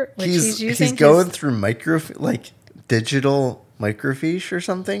computer, which he's using. He's going through digital microfiche or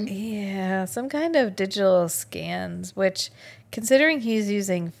something. Yeah, some kind of digital scans. Which, considering he's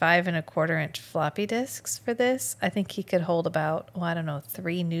using 5 1/4-inch floppy disks for this, I think he could hold about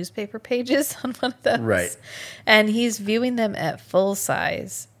 3 newspaper pages on one of those. Right. And he's viewing them at full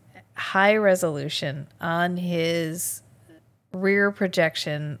size, high resolution on his rear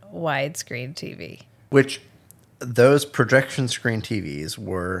projection widescreen TV. Which those projection screen TVs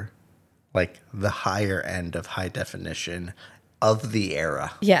were like the higher end of high definition of the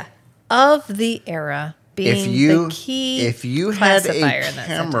era. Yeah. Of the era being the key if you had a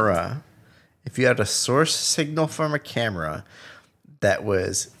camera, if you had a source signal from a camera that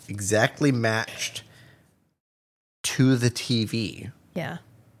was exactly matched to the TV. Yeah.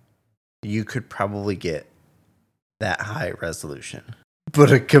 You could probably get that high resolution.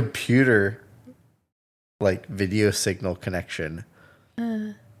 But a computer video signal connection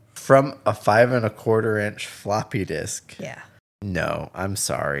from a 5 1/4-inch floppy disk. Yeah. No, I'm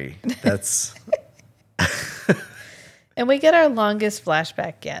sorry. That's And we get our longest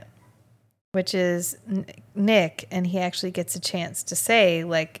flashback yet, which is Nick, and he actually gets a chance to say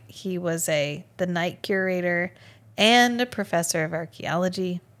he was the night curator and a professor of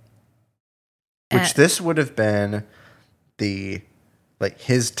archaeology. Which this would have been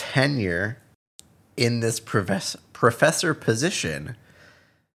his tenure in this professor position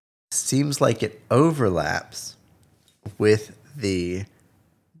seems like it overlaps with the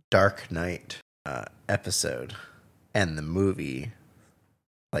Dark Knight episode and the movie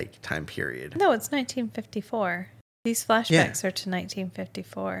time period. No, it's 1954. These flashbacks are to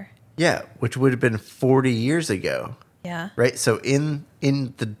 1954. Yeah, which would have been 40 years ago. Yeah. Right? So in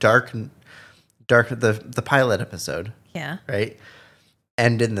the the pilot episode. Yeah. Right?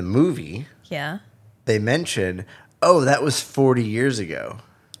 And in the movie. Yeah. They mention, oh, that was 40 years ago.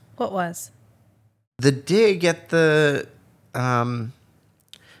 What was? The dig at the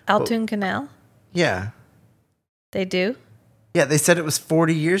Altoon Canal? Yeah. They do? Yeah, they said it was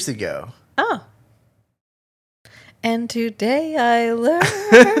 40 years ago. Oh. And today I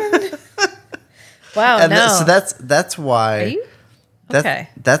learned. Wow, and no. So that's why. Are you? Okay.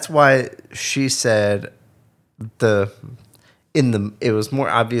 That's why she said it was more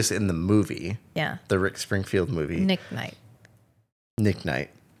obvious in the movie. Yeah. The Rick Springfield movie. Nick Knight.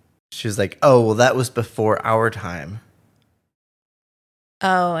 She was like, oh, well, that was before our time.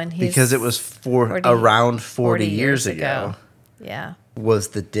 Oh, and he's... Because it was around 40 years ago. Yeah. Was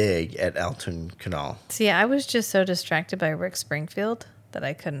the dig at Altoon Canal. See, I was just so distracted by Rick Springfield that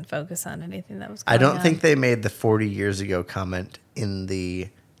I couldn't focus on anything that was going on. I don't think they made the 40 years ago comment in the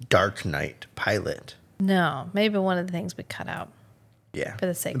Dark Knight pilot. No, maybe one of the things we cut out. Yeah. For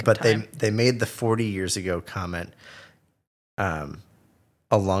the sake of time. But they made the 40 years ago comment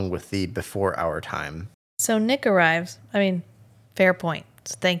along with the before our time. So Nick arrives. I mean, fair point.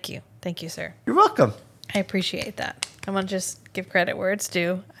 So thank you. Thank you, sir. You're welcome. I appreciate that. I want to just give credit where it's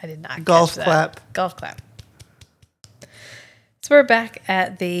due. I did not Golf catch that. clap. Golf clap. So we're back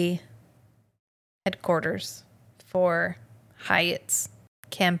at the headquarters for Hyatt's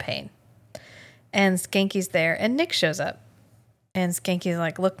campaign. And Skanky's there, and Nick shows up. And Skanky's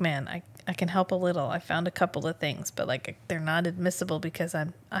like, look, man, I can help a little. I found a couple of things, but they're not admissible because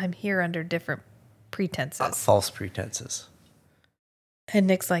I'm here under different pretenses. False pretenses. And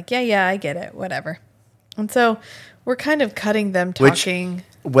Nick's like, yeah, I get it. Whatever. And so we're kind of cutting them talking.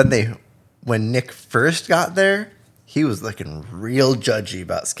 Which, when Nick first got there, he was looking real judgy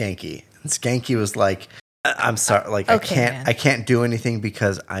about Skanky. And Skanky was like, I'm sorry, okay, I can't do anything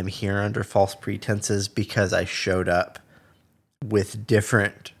because I'm here under false pretenses because I showed up with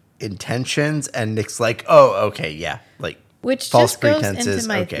different intentions. And Nick's like, oh, okay, yeah. Which false just goes pretenses, into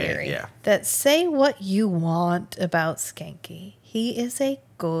my okay, theory yeah. that say what you want about Skanky. He is a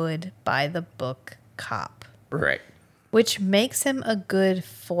good by the book cop. Right. Which makes him a good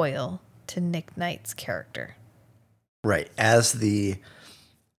foil to Nick Knight's character. Right. As the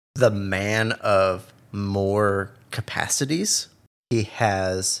man of more capacities, he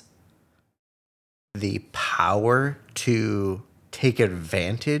has the power to take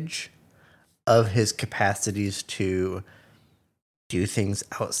advantage of his capacities to do things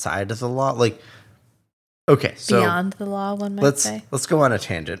outside of the law. Okay, so beyond the law, one might say. Let's go on a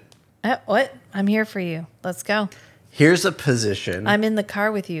tangent. What? I'm here for you. Let's go. Here's a position. I'm in the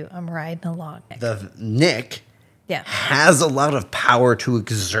car with you. I'm riding along. Nick yeah. has a lot of power to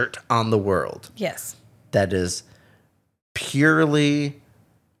exert on the world. Yes. That is purely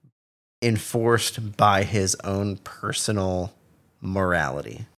enforced by his own personal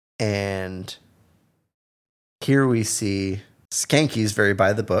morality. And here we see Skanky's very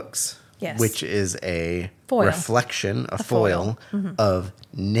by the books. Yes. Which is a foil. Reflection, a foil of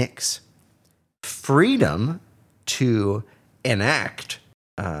Nick's freedom to enact.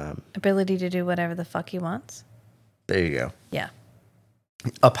 Ability to do whatever the fuck he wants. There you go. Yeah.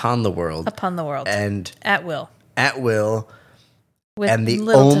 Upon the world. And at will. With and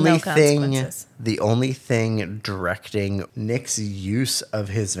the only thing directing Nick's use of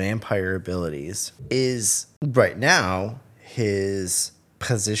his vampire abilities is right now his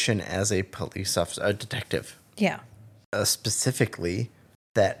position as a police officer, a detective. Yeah. Specifically,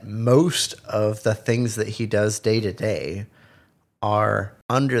 that most of the things that he does day to day are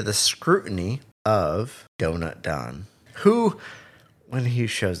under the scrutiny of Donut Don, who, when he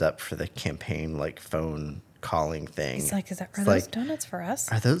shows up for the campaign, phone calling thing, he's like, are those donuts for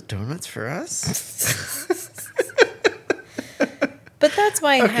us? Are those donuts for us? But that's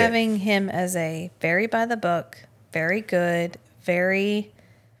why having him as a very by the book, very good, very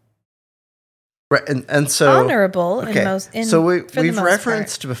right, and so honorable in most. So we've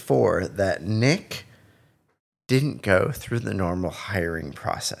referenced before that Nick didn't go through the normal hiring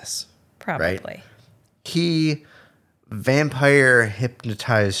process. Probably. Right? He vampire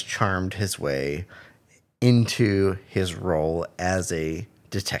hypnotized, charmed his way into his role as a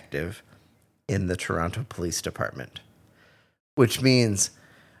detective in the Toronto Police Department, which means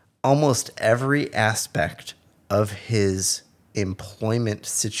almost every aspect of his employment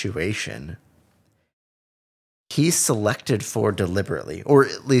situation he selected for deliberately, or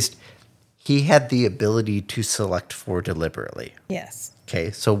at least he had the ability to select for deliberately. Yes.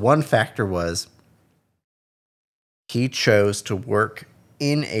 Okay, so one factor was he chose to work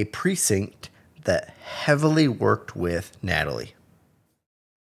in a precinct that heavily worked with Natalie.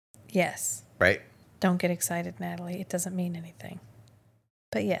 Yes. Right? Don't get excited, Natalie. It doesn't mean anything.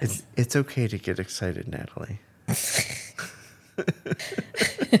 But yes. It's okay to get excited, Natalie.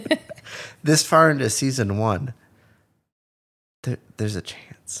 This far into season 1, there's a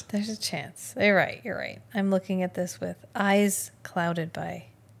chance. There's a chance. You're right. I'm looking at this with eyes clouded by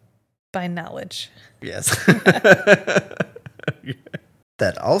knowledge. Yes.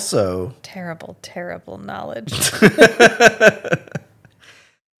 That also... Terrible knowledge.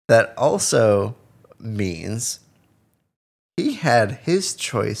 That also means he had his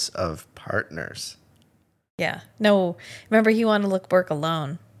choice of partners. Yeah. No, remember he wanted to work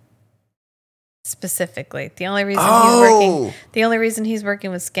alone. Specifically. The only reason he's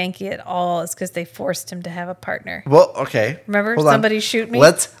working with Skanky at all is because they forced him to have a partner. Well, okay. Remember? Hold on. Somebody shoot me.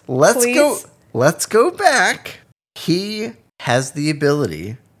 Let's please? Let's go back. He has the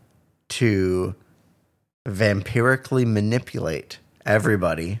ability to vampirically manipulate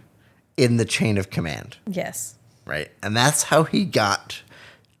everybody in the chain of command. Yes. Right? And that's how he got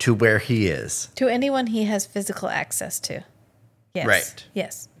to where he is. To anyone he has physical access to. Yes. Right.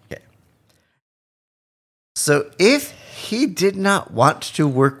 Yes. Okay. So if he did not want to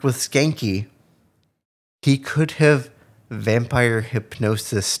work with Skanky, he could have vampire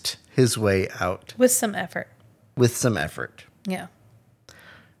hypnosised his way out. With some effort. Yeah.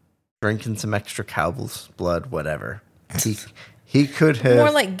 Drinking some extra cow's blood, whatever. He could have...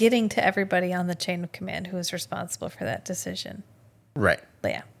 More like getting to everybody on the chain of command who is responsible for that decision. Right.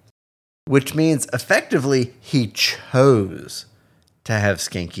 Yeah. Which means, effectively, he chose to have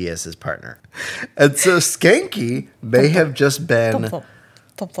Skanky as his partner. And so Skanky may have just been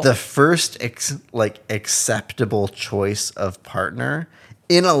the first acceptable choice of partner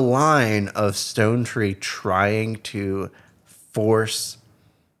in a line of Stone Tree trying to force...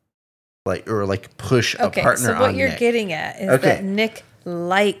 push a partner on so what you're Nick. getting at is that Nick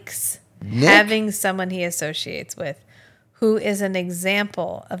likes having someone he associates with who is an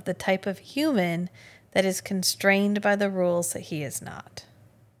example of the type of human that is constrained by the rules that he is not.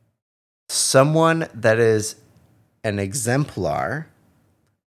 Someone that is an exemplar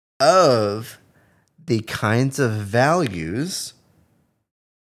of the kinds of values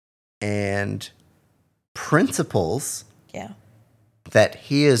and principles that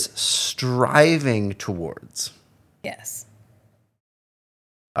he is striving towards. Yes.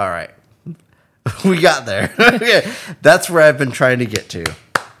 All right. We got there. Okay. That's where I've been trying to get to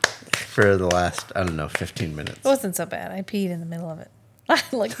for the last, 15 minutes. It wasn't so bad. I peed in the middle of it.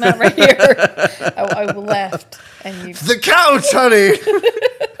 Not right here. I left. And you... The couch, honey!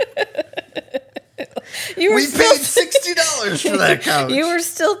 We paid $60 for that couch. You were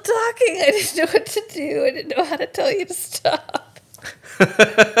still talking. I didn't know what to do. I didn't know how to tell you to stop. I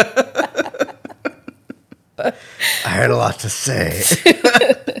had a lot to say.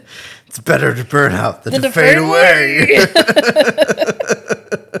 It's better to burn out than to fade away.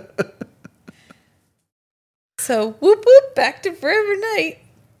 So, whoop whoop, back to Forever Night.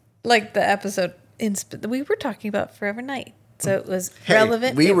 Like the episode, we were talking about Forever Night. So it was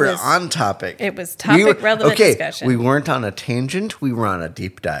relevant. We were on topic. It was relevant discussion. We weren't on a tangent. We were on a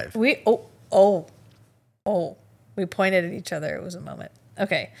deep dive. We pointed at each other. It was a moment.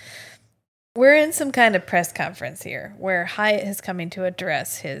 Okay. We're in some kind of press conference here where Hyatt is coming to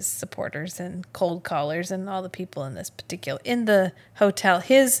address his supporters and cold callers and all the people in the hotel,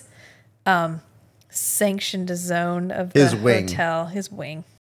 his sanctioned zone of the hotel, his wing.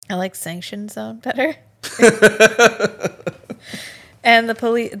 I like sanctioned zone better. And the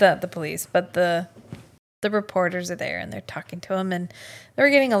police, but the reporters are there and they're talking to him and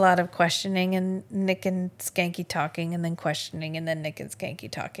they're getting a lot of questioning and Nick and Skanky talking and then questioning and then Nick and Skanky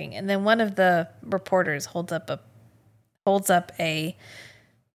talking. And then one of the reporters holds up a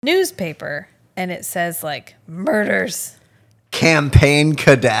newspaper and it says murders. Campaign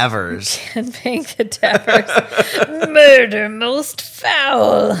cadavers. Murder most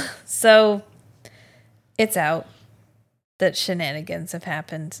foul. So it's out that shenanigans have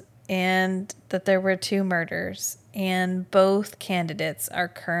happened and that there were 2 murders and both candidates are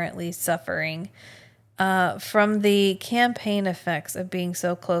currently suffering from the campaign effects of being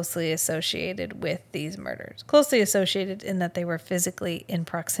so closely associated with these murders. Closely associated in that they were physically in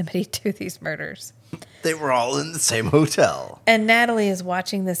proximity to these murders. They were all in the same hotel. And Natalie is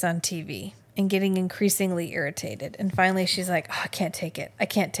watching this on TV and getting increasingly irritated. And finally she's like, I can't take it. I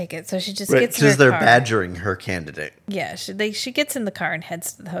can't take it. So she just gets in her car. Because they're badgering her candidate. Yeah, she gets in the car and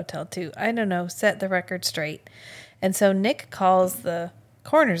heads to the hotel to, I don't know, set the record straight. And so Nick calls the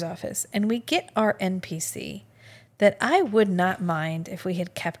coroner's office, and we get our NPC that I would not mind if we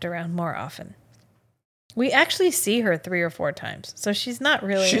had kept around more often. We actually see her 3 or 4 times, so she's not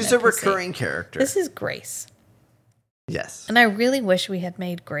really She's an a NPC. recurring character. This is Grace. Yes. And I really wish we had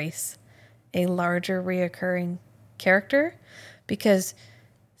made Grace a larger reoccurring character, because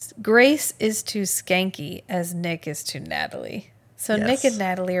Grace is to Skanky as Nick is to Natalie. So Yes. Nick and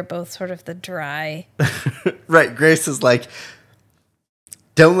Natalie are both sort of the dry. Right. Grace is like,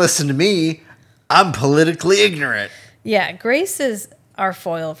 don't listen to me. I'm politically ignorant. Yeah, Grace is our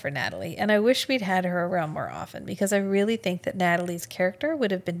foil for Natalie, and I wish we'd had her around more often, because I really think that Natalie's character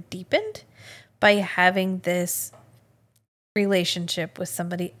would have been deepened by having this relationship with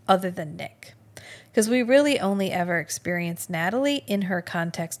somebody other than Nick. Because we really only ever experience Natalie in her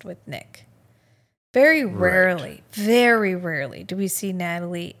context with Nick. Very rarely do we see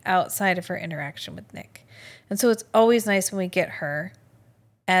Natalie outside of her interaction with Nick. And so it's always nice when we get her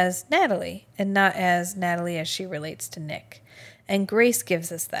as Natalie and not as Natalie as she relates to Nick. And Grace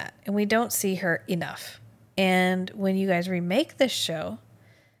gives us that. And we don't see her enough. And when you guys remake this show,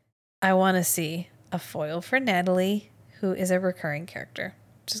 I want to see a foil for Natalie, who is a recurring character.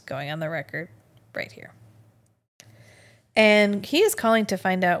 Just going on the record right here. And he is calling to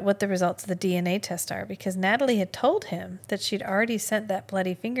find out what the results of the DNA test are, because Natalie had told him that she'd already sent that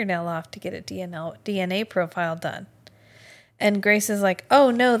bloody fingernail off to get a DNA profile done. And Grace is like,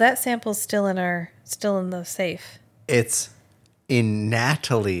 "Oh no, that sample's still in the safe." It's in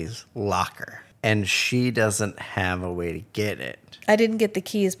Natalie's locker, and she doesn't have a way to get it. I didn't get the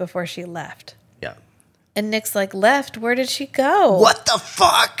keys before she left. Yeah. And Nick's like, "Left? Where did she go?" What the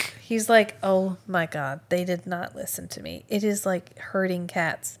fuck? He's like, "Oh my God, they did not listen to me. It is like herding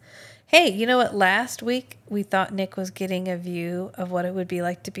cats." Hey, you know what? Last week we thought Nick was getting a view of what it would be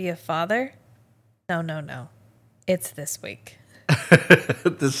like to be a father. No. It's this week.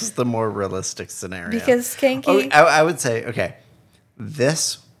 This is the more realistic scenario. Because Skanky... I would say, okay,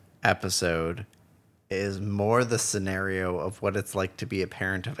 this episode is more the scenario of what it's like to be a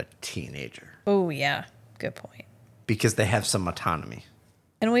parent of a teenager. Oh, yeah. Good point. Because they have some autonomy.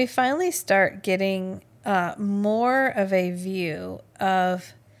 And we finally start getting more of a view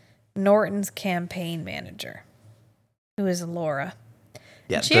of Norton's campaign manager, who is Laura.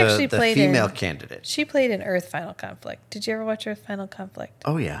 Yeah, she actually the played female candidate. She played in Earth Final Conflict. Did you ever watch Earth Final Conflict?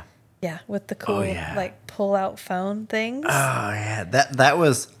 Oh, yeah. Yeah, with the cool like pull out phone things. Oh, yeah. That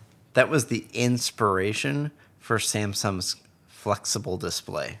was the inspiration for Samsung's flexible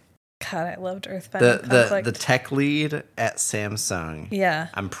display. God, I loved Earth Final Conflict. The tech lead at Samsung. Yeah.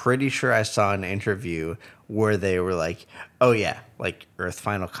 I'm pretty sure I saw an interview where they were like, oh yeah, like Earth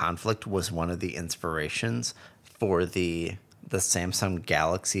Final Conflict was one of the inspirations for the Samsung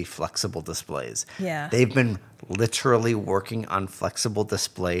Galaxy flexible displays. Yeah. They've been literally working on flexible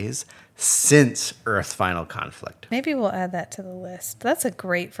displays since Earth Final Conflict. Maybe we'll add that to the list. That's a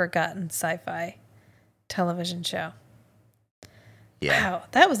great forgotten sci-fi television show. Yeah. Wow,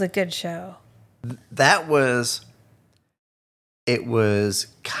 that was a good show. It was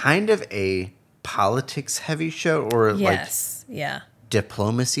kind of a politics heavy show, or yeah,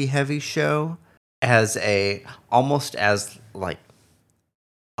 diplomacy heavy show, almost as like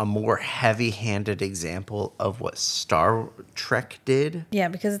a more heavy-handed example of what Star Trek did. Yeah,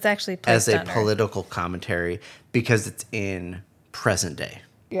 because it's actually as a placed on political commentary, because it's in present day.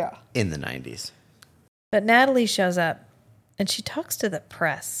 Yeah. In the 90s. But Natalie shows up and she talks to the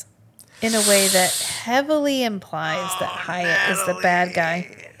press in a way that heavily implies that Hyatt is the bad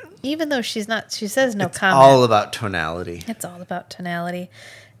guy. Even though she's not, she says no comment. It's all about tonality. It's all about tonality.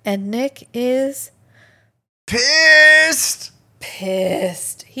 And Nick is pissed.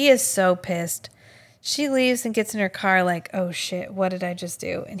 He is so pissed. She leaves and gets in her car like, oh shit, what did I just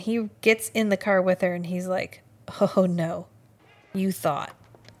do? And he gets in the car with her and he's like, oh no, you thought.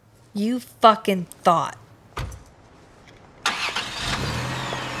 You fucking thought.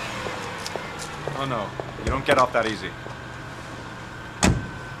 Oh no, you don't get off that easy.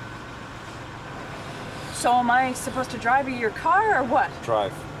 So am I supposed to drive you your car or what?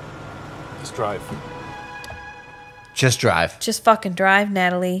 Drive. Just drive. Just drive. Just fucking drive,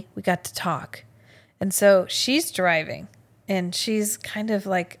 Natalie. We got to talk. And so she's driving And she's kind of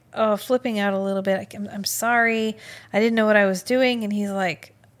like, flipping out a little bit. I'm sorry. I didn't know what I was doing. And he's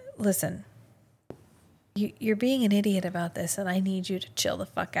like, listen, you're being an idiot about this, and I need you to chill the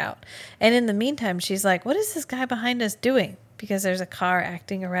fuck out. And in the meantime, she's like, what is this guy behind us doing? Because there's a car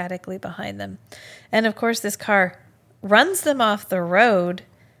acting erratically behind them. And of course, this car runs them off the road,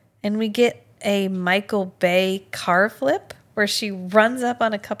 and we get a Michael Bay car flip where she runs up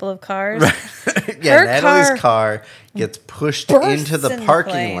on a couple of cars. Yeah, Natalie's car gets pushed into the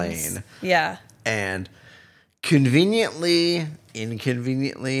parking lane. Yeah. And inconveniently,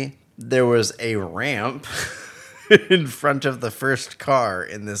 there was a ramp in front of the first car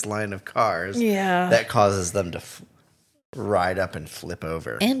in this line of cars. Yeah. That causes them to ride up and flip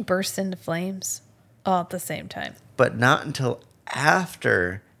over. And burst into flames all at the same time. But not until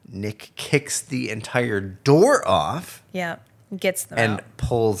after Nick kicks the entire door off. Yeah. Gets them and out.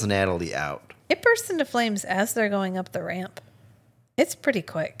 Pulls Natalie out. It bursts into flames as they're going up the ramp. It's pretty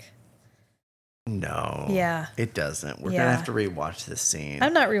quick. No. Yeah. It doesn't. We're going to have to rewatch this scene.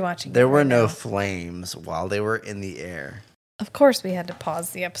 I'm not rewatching There it were right no now. flames while they were in the air. Of course, we had to pause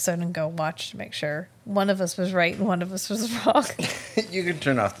the episode and go watch to make sure one of us was right and one of us was wrong. You can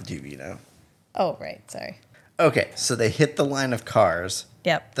turn off the TV now. Oh, right. Sorry. Okay, so they hit the line of cars.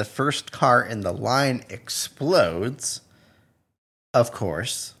 Yep. The first car in the line explodes. Of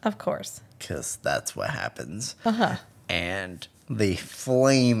course. Of course. Because that's what happens. Uh-huh. And the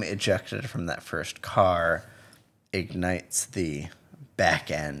flame ejected from that first car ignites the back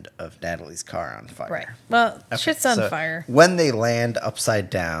end of Natalie's car on fire. Right. Well, shit's on fire. When they land upside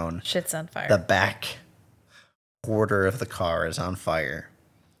down, shit's on fire. The back quarter of the car is on fire.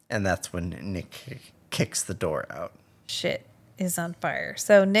 And that's when Nick kicks the door out. Shit is on fire.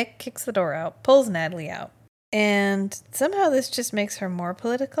 So Nick kicks the door out, pulls Natalie out. And somehow this just makes her more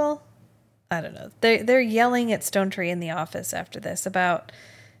political. I don't know. They're yelling at Stone Tree in the office after this about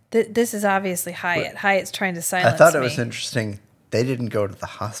this is obviously Hyatt. Hyatt's trying to silence me. I thought it was interesting. They didn't go to the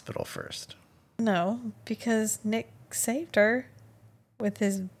hospital first. No, because Nick saved her with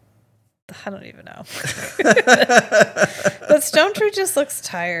his... I don't even know. But Stone Tree just looks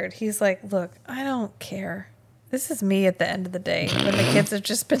tired. He's like, look, I don't care. This is me at the end of the day when the kids have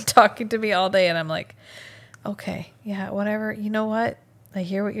just been talking to me all day and I'm like, okay, yeah, whatever. You know what? I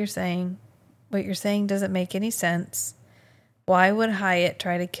hear what you're saying. What you're saying doesn't make any sense. Why would Hyatt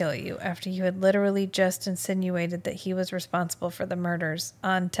try to kill you after you had literally just insinuated that he was responsible for the murders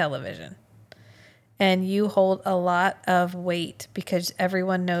on television? And you hold a lot of weight because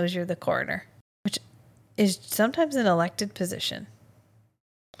everyone knows you're the coroner, which is sometimes an elected position.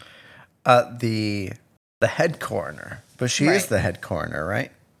 The head coroner. But she is the head coroner,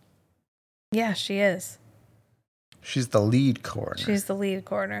 right? Yeah, she is. She's the lead coroner. She's the lead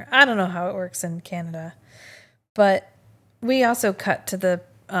coroner. I don't know how it works in Canada. But we also cut to the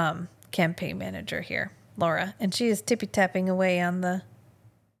campaign manager here, Laura. And she is tippy-tapping away on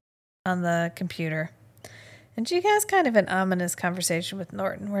the computer. And she has kind of an ominous conversation with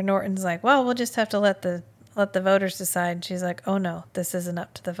Norton, where Norton's like, well, we'll just have to let the voters decide. And she's like, oh no, this isn't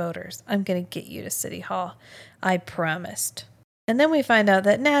up to the voters. I'm going to get you to City Hall. I promised. And then we find out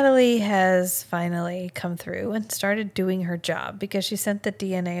that Natalie has finally come through and started doing her job because she sent the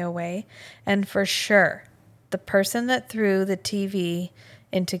DNA away. And for sure, the person that threw the TV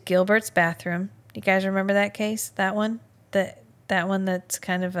into Gilbert's bathroom, you guys remember that case? That one? That one that's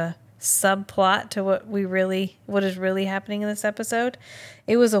kind of a subplot to what is really happening in this episode?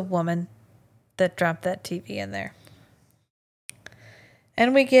 It was a woman that dropped that TV in there.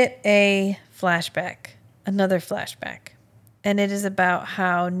 And we get a flashback, another flashback. And it is about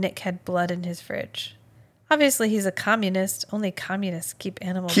how Nick had blood in his fridge. Obviously, he's a communist. Only communists keep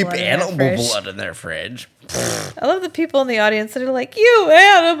animal blood in their fridge. I love the people in the audience that are like, you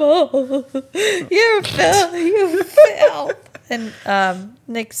animal! You filth! And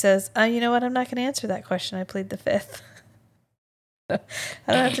Nick says, you know what? I'm not going to answer that question. I plead the fifth. I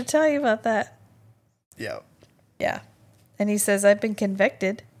don't have to tell you about that. Yeah. Yeah. And he says, I've been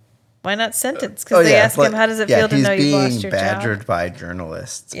convicted. Why not sentenced? Because they ask him, how does it feel to know you lost your job? He's being badgered by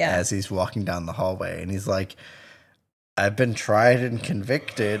journalists as he's walking down the hallway. And he's like, I've been tried and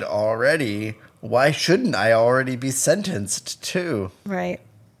convicted already. Why shouldn't I already be sentenced too? Right.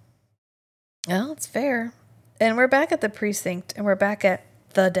 Well, it's fair. And we're back at the precinct, and we're back at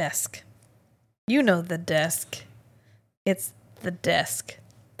the desk. You know the desk. It's the desk.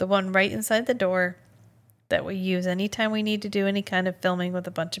 The one right inside the door that we use anytime we need to do any kind of filming with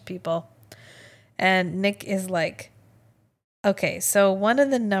a bunch of people. And Nick is like, okay, so one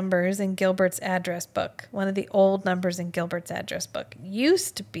of the numbers in Gilbert's address book, one of the old numbers in Gilbert's address book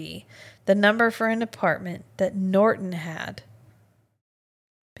used to be the the number for an apartment that Norton had.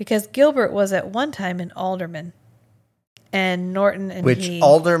 Because Gilbert was at one time an alderman. And Norton and Which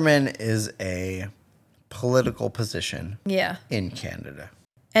alderman is a political position in Canada.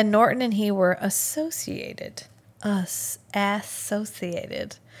 And Norton and he were associated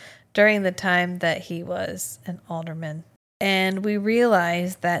during the time that he was an alderman. And we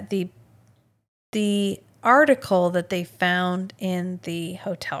realized that the article that they found in the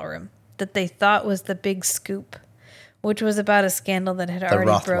hotel room that they thought was the big scoop, which was about a scandal that had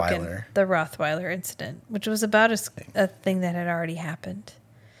already broken, the Rothweiler incident, which was about a thing that had already happened.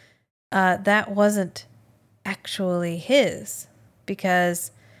 That wasn't actually his, because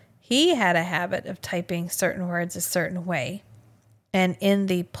he had a habit of typing certain words a certain way. And in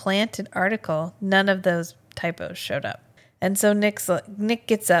the planted article, none of those typos showed up. And so Nick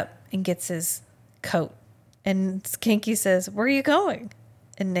gets up and gets his coat. And Skanky says, "Where are you going?"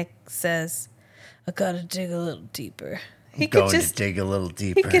 And Nick says, "I gotta dig a little deeper." He could dig a little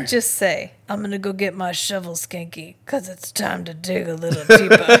deeper. He could just say, "I'm gonna go get my shovel, Skanky, because it's time to dig a little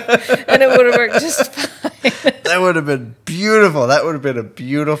deeper." And it would have worked just fine. That would have been beautiful. That would have been a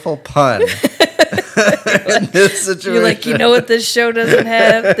beautiful pun. In this situation. You're like, you know what this show doesn't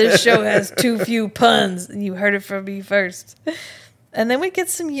have? This show has too few puns. And you heard it from me first. And then we get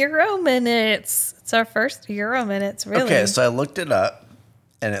some Euro minutes. It's our first Euro minutes, really. Okay, so I looked it up,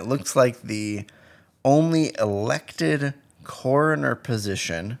 and it looks like the only elected coroner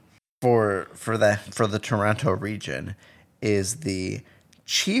position for the Toronto region is the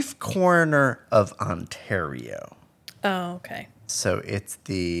Chief Coroner of Ontario. Oh, okay. So it's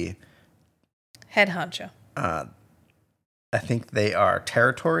the head honcho. I think they are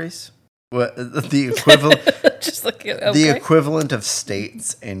territories. What the equivalent? Just looking at, okay. The equivalent of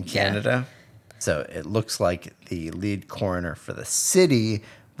states in Canada. Yeah. So it looks like the lead coroner for the city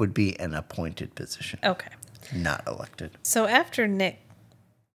would be an appointed position. Okay. Not elected. So after Nick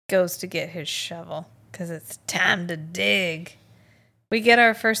goes to get his shovel, because it's time to dig, we get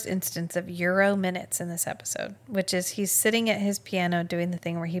our first instance of Euro minutes in this episode, which is he's sitting at his piano doing the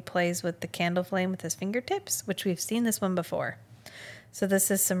thing where he plays with the candle flame with his fingertips, which we've seen this one before. So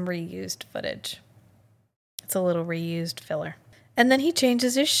this is some reused footage. It's a little reused filler. And then he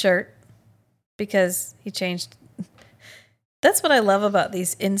changes his shirt because he changed. That's what I love about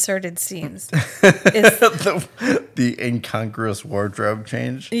these inserted scenes. the incongruous wardrobe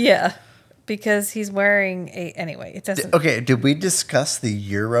change. Yeah. Because he's wearing anyway, it doesn't. Okay, did we discuss the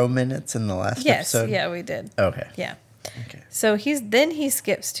Euro minutes in the last episode? Yes, yeah, we did. Okay. Yeah. Okay. So he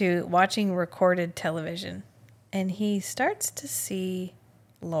skips to watching recorded television, and he starts to see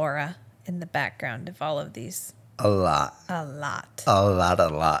Laura in the background of all of these. A lot.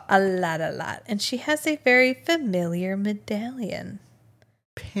 And she has a very familiar medallion.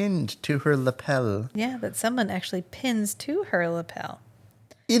 Pinned to her lapel. Yeah, that someone actually pins to her lapel.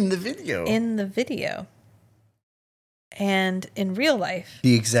 In the video. And in real life.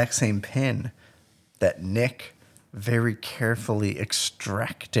 The exact same pin that Nick very carefully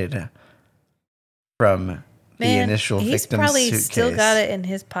extracted from the initial victim's suitcase. He's probably still got it in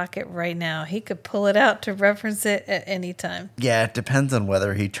his pocket right now. He could pull it out to reference it at any time. Yeah, it depends on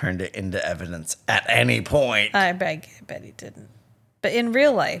whether he turned it into evidence at any point. I bet he didn't. But in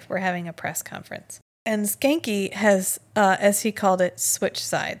real life, we're having a press conference. And Skanky has, as he called it, switched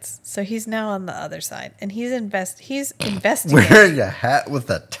sides. So he's now on the other side. And he's investigating. Wearing a hat with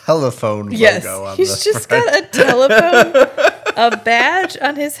a telephone logo on he's just got a telephone, a badge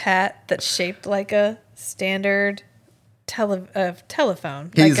on his hat that's shaped like a standard telephone.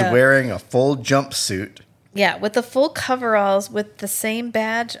 He's wearing a full jumpsuit. Yeah, with the full coveralls, with the same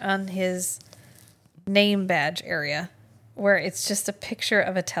badge on his name badge area, where it's just a picture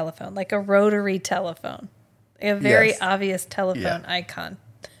of a telephone, like a rotary telephone. A very obvious telephone icon.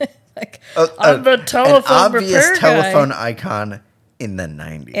 I'm a telephone repair guy. Obvious telephone icon in the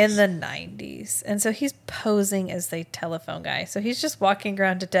 90s. And so he's posing as the telephone guy. So he's just walking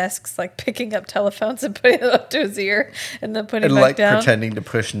around to desks, like picking up telephones and putting it up to his ear and then putting it back down. And pretending to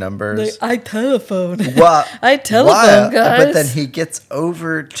push numbers. I telephone. Well, I telephone, guys. But then he gets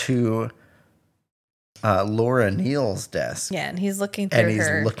over to Laura Neal's desk. Yeah, and he's looking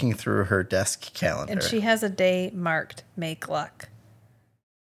through her desk calendar. And she has a day marked Make Luck.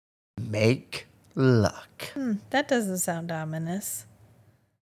 Make luck. That doesn't sound ominous.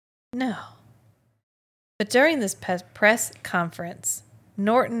 No. But during this press conference,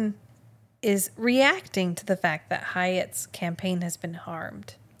 Norton is reacting to the fact that Hyatt's campaign has been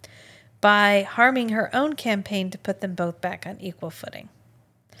harmed by harming her own campaign to put them both back on equal footing.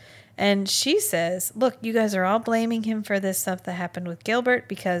 And she says, look, you guys are all blaming him for this stuff that happened with Gilbert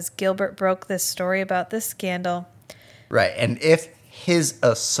because Gilbert broke this story about this scandal. Right. And if his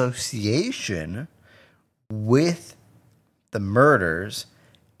association with the murders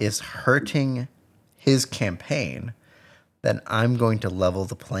is hurting his campaign, then I'm going to level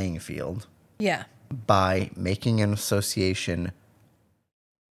the playing field. Yeah. By making an association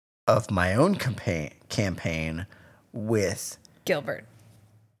of my own campaign with Gilbert.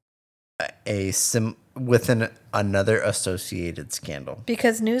 Another associated scandal.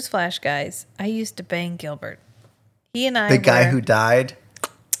 Because newsflash, guys, I used to bang Gilbert. He and I the guy who died.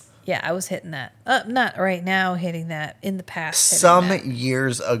 Yeah, I was hitting that. Not right now hitting that. In the past. Some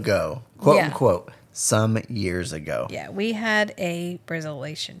years ago. Quote unquote. Some years ago. Yeah, we had a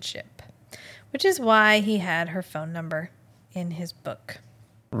relationship. Which is why he had her phone number in his book.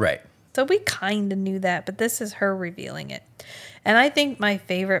 Right. So we kind of knew that, but this is her revealing it. And I think my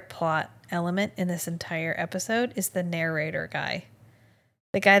favorite plot element in this entire episode is the narrator guy.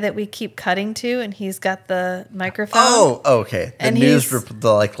 The guy that we keep cutting to, and he's got the microphone. Oh, okay. The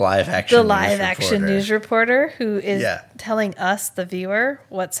live action news reporter who is telling us, the viewer,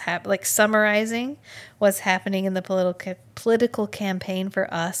 what's summarizing what's happening in the political campaign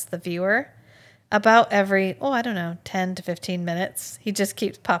for us, the viewer. About every, 10 to 15 minutes, he just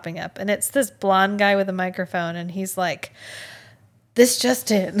keeps popping up. And it's this blonde guy with a microphone, and he's like, this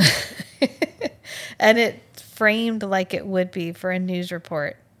just in. And it's framed like it would be for a news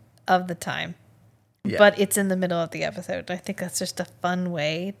report of the time. Yeah. But it's in the middle of the episode. I think that's just a fun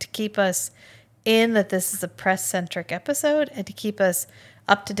way to keep us in that this is a press-centric episode and to keep us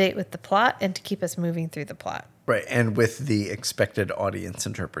up to date with the plot and to keep us moving through the plot. Right, and with the expected audience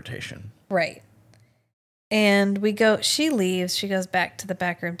interpretation. Right. And she leaves, she goes back to the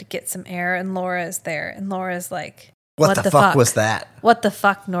back room to get some air, and Laura is there. And Laura's like, What the fuck was that? What the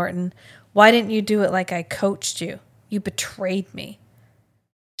fuck, Norton? Why didn't you do it like I coached you? You betrayed me.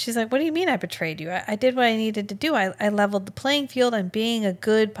 She's like, what do you mean I betrayed you? I did what I needed to do. I leveled the playing field. I'm being a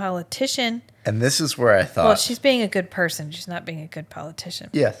good politician. And this is where I thought... Well, she's being a good person. She's not being a good politician.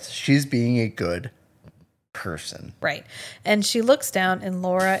 Yes, she's being a good person. Right. And she looks down, and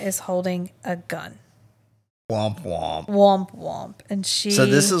Laura is holding a gun. Womp womp. Womp womp. And So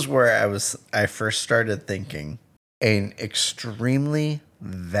this is where I first started thinking an extremely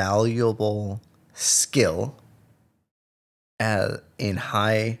valuable skill in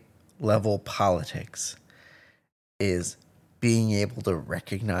high level politics is being able to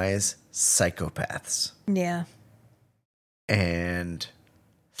recognize psychopaths. Yeah. And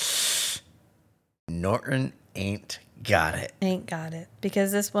Norton ain't got it. Ain't got it.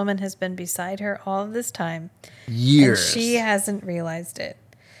 Because this woman has been beside her all of this time. Years. And she hasn't realized it.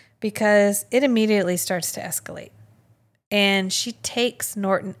 Because it immediately starts to escalate. And she takes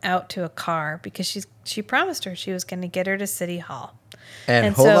Norton out to a car because she promised her she was going to get her to City Hall.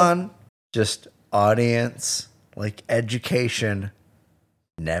 And hold on. Just audience, education,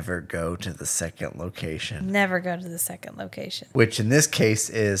 never go to the second location. Never go to the second location. Which in this case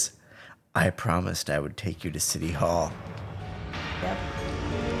is... I promised I would take you to City Hall. Yep.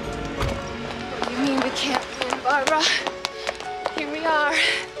 What do you mean we can't win, Barbara? Here we are.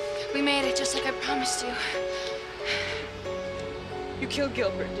 We made it just like I promised you. You killed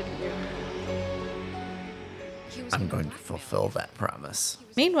Gilbert, didn't you? I'm going to fulfill that promise.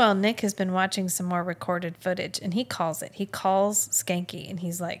 Meanwhile, Nick has been watching some more recorded footage, and he calls it. He calls Skanky, and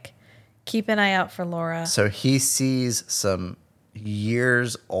he's like, keep an eye out for Laura. So he sees some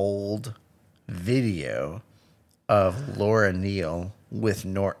years old video of Laura Neal with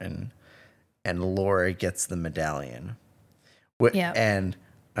Norton, and Laura gets the medallion. Yeah. And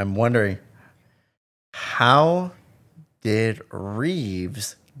I'm wondering, how did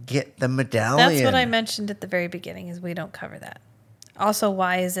Reeves get the medallion? That's what I mentioned at the very beginning, is we don't cover that. Also,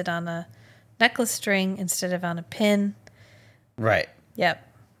 why is it on a necklace string instead of on a pin? Right. Yep.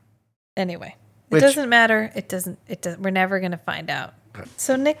 Anyway, it doesn't matter. It doesn't. We're never going to find out.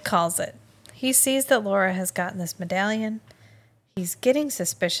 So Nick calls it. He sees that Laura has gotten this medallion. He's getting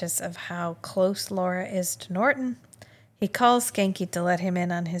suspicious of how close Laura is to Norton. He calls Skanky to let him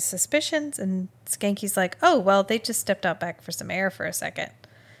in on his suspicions, and Skanky's like, oh, well, they just stepped out back for some air for a second.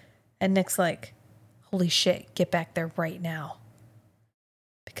 And Nick's like, holy shit, get back there right now.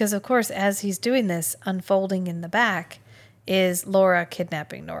 Because, of course, as he's doing this, unfolding in the back is Laura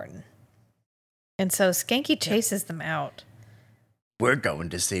kidnapping Norton. And so Skanky chases them out. We're going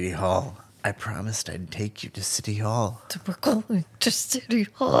to City Hall. I promised I'd take you to City Hall. We're going to City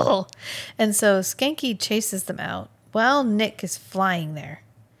Hall. And so Skanky chases them out while Nick is flying there.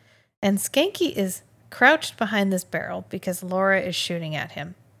 And Skanky is crouched behind this barrel because Laura is shooting at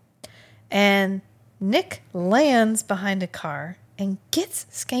him. And Nick lands behind a car and gets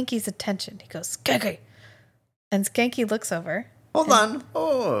Skanky's attention. He goes, Skanky. And Skanky looks over. Hold on.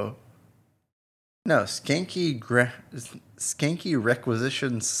 Oh. No, Skanky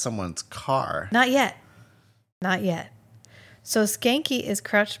requisitions someone's car. Not yet. Not yet. So Skanky is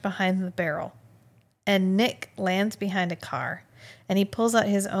crouched behind the barrel. And Nick lands behind a car. And he pulls out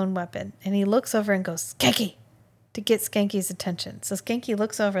his own weapon. And he looks over and goes, Skanky! To get Skanky's attention. So Skanky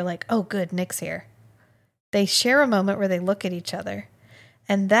looks over like, oh, good, Nick's here. They share a moment where they look at each other.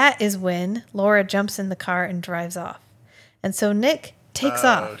 And that is when Laura jumps in the car and drives off. And so Nick takes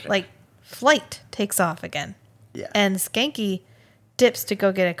off. Okay. Like, flight takes off again. Yeah. And Skanky dips to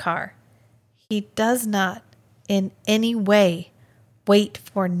go get a car. He does not in any way wait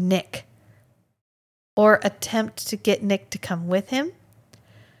for Nick or attempt to get Nick to come with him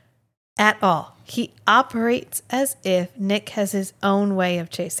at all. He operates as if Nick has his own way of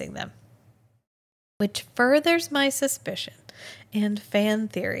chasing them, which furthers my suspicion and fan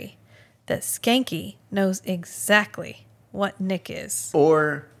theory that Skanky knows exactly what Nick is.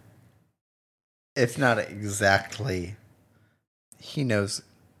 Or, if not exactly, he knows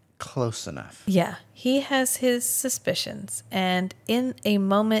close enough. Yeah, he has his suspicions. And in a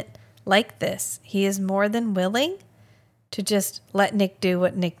moment like this, he is more than willing to just let Nick do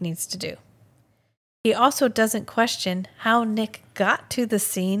what Nick needs to do. He also doesn't question how Nick got to the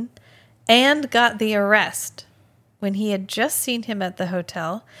scene and got the arrest when he had just seen him at the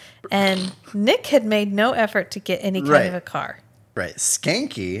hotel, and Nick had made no effort to get any kind of a car. Right.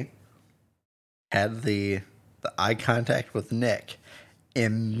 Skanky had the eye contact with Nick,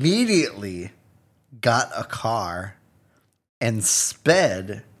 immediately got a car, and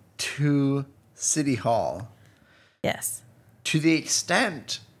sped to City Hall. Yes. To the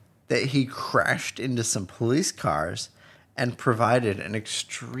extent that he crashed into some police cars and provided an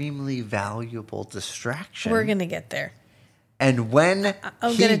extremely valuable distraction. We're going to get there. And when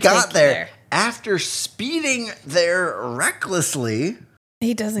he got there, after speeding there recklessly,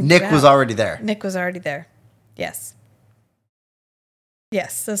 he doesn't. Nick was already there. Nick was already there. Yes.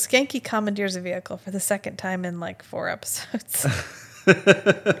 Yes. So Skanky commandeers a vehicle for the second time in like 4 episodes.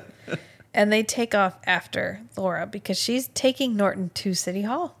 And they take off after Laura because she's taking Norton to City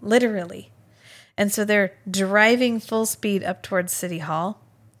Hall, literally. And so they're driving full speed up towards City Hall.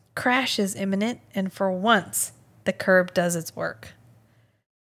 Crash is imminent, and for once, the curb does its work.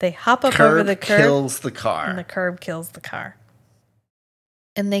 They hop up over the curb. Kills the car. And the curb kills the car.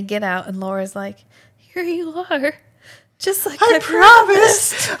 And they get out, and Laura's like, here you are. Just like I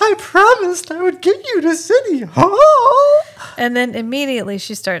promised. I promised I would get you to City Hall. And then immediately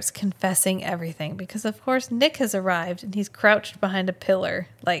she starts confessing everything because, of course, Nick has arrived and he's crouched behind a pillar.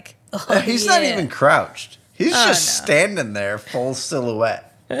 Like, he's not even crouched. He's just standing there, full silhouette.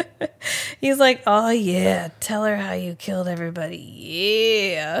 He's like, oh, yeah, tell her how you killed everybody.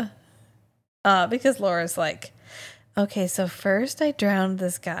 Yeah. Because Laura's like, okay, so first I drowned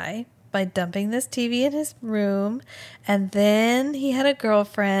this guy by dumping this TV in his room, and then he had a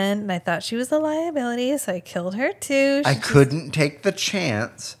girlfriend, and I thought she was a liability, so I killed her too. I couldn't take the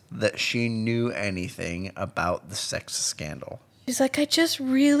chance that she knew anything about the sex scandal. She's like, I just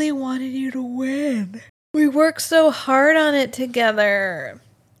really wanted you to win. We worked so hard on it together.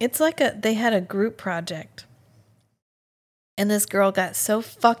 It's like they had a group project. And this girl got so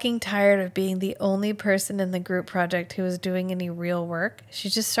fucking tired of being the only person in the group project who was doing any real work. She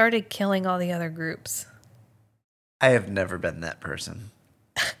just started killing all the other groups. I have never been that person.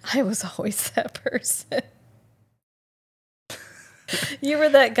 I was always that person. You were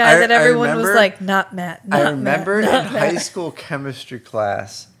that guy that everyone was like, not Matt, not Matt. I remember in high school chemistry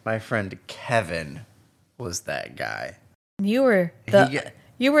class, my friend Kevin was that guy. You were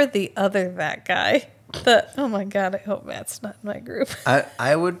the other that guy. Oh my God, I hope Matt's not in my group.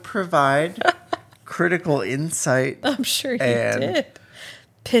 I would provide critical insight. I'm sure you did.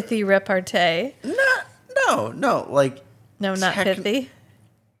 Pithy repartee. No, like... No, not pithy?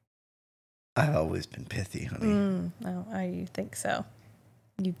 I've always been pithy, honey. You think so.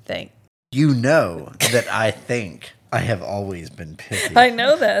 You think. You know that I think I have always been pithy. I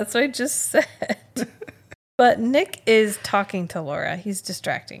know that. That's what I just said. But Nick is talking to Laura. He's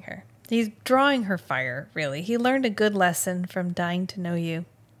distracting her. He's drawing her fire, really. He learned a good lesson from Dying to Know You.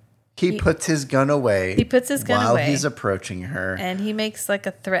 He puts his gun away. While he's approaching her. And he makes like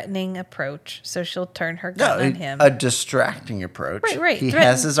a threatening approach, so she'll turn her gun on him. A distracting approach. Right. He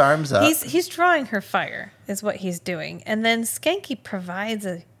has his arms up. He's drawing her fire, is what he's doing. And then Skanky provides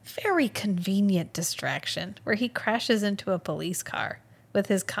a very convenient distraction where he crashes into a police car with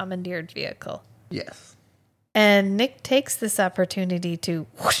his commandeered vehicle. Yes. And Nick takes this opportunity to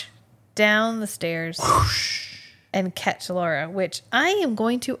whoosh, down the stairs and catch Laura, which I am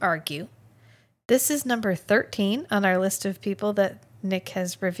going to argue this is number 13 on our list of people that Nick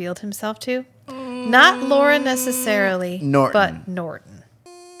has revealed himself to. Not Laura necessarily, but Norton.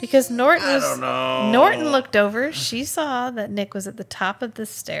 Because Norton looked over, she saw that Nick was at the top of the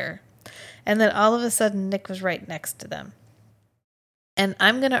stair, and then all of a sudden Nick was right next to them. And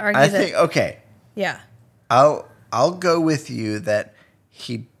I'm going to argue okay. Yeah. I'll go with you that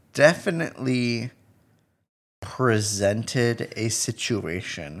he definitely presented a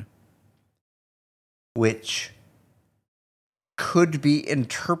situation which could be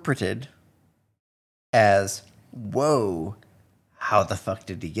interpreted as, whoa, how the fuck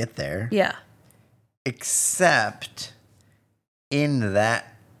did he get there? Yeah. Except in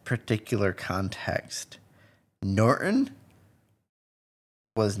that particular context, Norton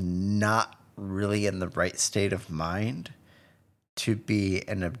was not really in the right state of mind to be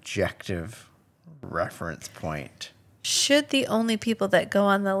an objective reference point. Should the only people that go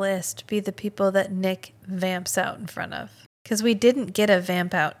on the list be the people that Nick vamps out in front of? Because we didn't get a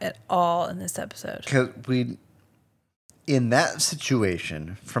vamp out at all in this episode. Because in that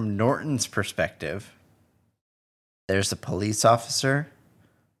situation, from Norton's perspective, there's a police officer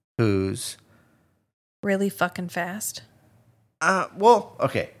who's really fucking fast.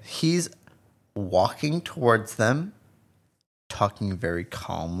 He's walking towards them, talking very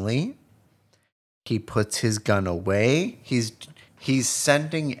calmly. He puts his gun away. He's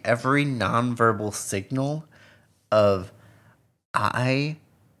sending every nonverbal signal of, I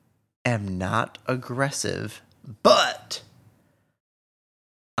am not aggressive, but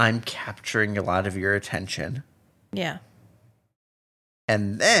I'm capturing a lot of your attention. Yeah.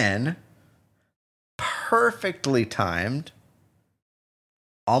 And then, perfectly timed,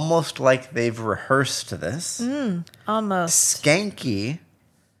 almost like they've rehearsed this. Almost. Skanky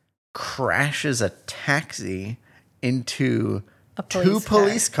crashes a taxi into two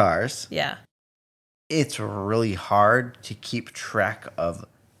police cars. Yeah. It's really hard to keep track of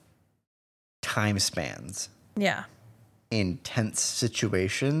time spans. Yeah. In tense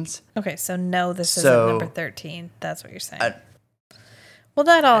situations. Okay, so no, this isn't number 13. That's what you're saying. Well,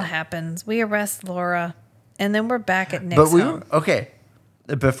 that all happens. We arrest Laura, and then we're back at Nick's home. Okay,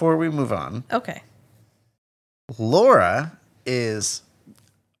 before we move on. Okay. Laura is,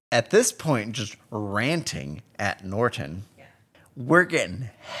 at this point, just ranting at Norton. Yeah. We're getting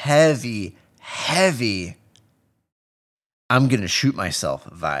heavy, I'm going to shoot myself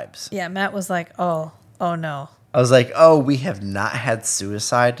vibes. Yeah, Matt was like, oh no. I was like, we have not had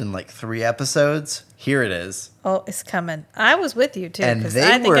suicide in like 3 episodes. Here it is. Oh, it's coming. I was with you too, because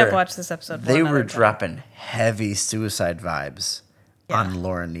I think I've watched this episode. They were dropping heavy suicide vibes on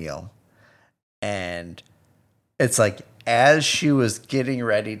Laura Neal. And it's like, as she was getting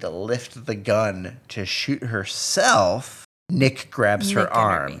ready to lift the gun to shoot herself, Nick grabs her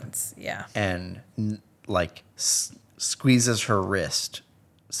arm. Yeah. And like squeezes her wrist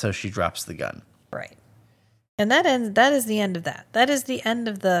so she drops the gun. Right. And that is the end of that. That is the end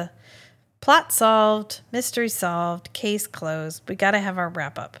of the plot solved, mystery solved, case closed. We got to have our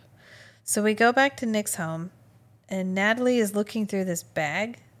wrap up. So we go back to Nick's home, and Natalie is looking through this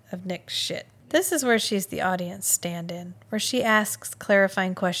bag of Nick's shit. This is where she's the audience stand-in, where she asks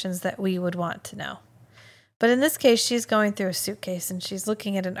clarifying questions that we would want to know. But in this case, she's going through a suitcase and she's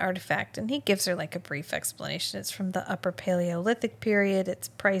looking at an artifact, and he gives her like a brief explanation. It's from the Upper Paleolithic period. It's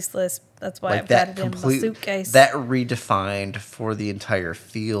priceless. That's why I've got it in the suitcase. That redefined for the entire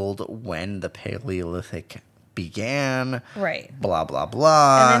field when the Paleolithic began. Right. Blah, blah,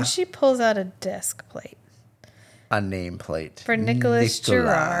 blah. And then she pulls out a desk plate. A nameplate. For Nicholas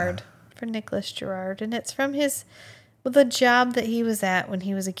Gerard. For Nicholas Gerard. And it's from the job that he was at when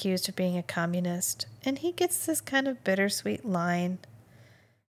he was accused of being a communist. And he gets this kind of bittersweet line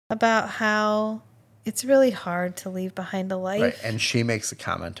about how it's really hard to leave behind a life. Right. And she makes a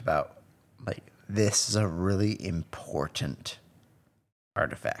comment about, like, this is a really important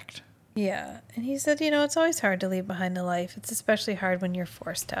artifact. Yeah. And he said, it's always hard to leave behind a life. It's especially hard when you're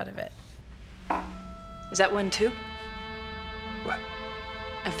forced out of it. Is that one too? What?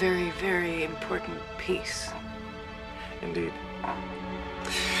 A very, very important piece. Indeed.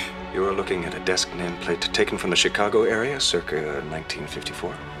 You are looking at a desk nameplate taken from the Chicago area circa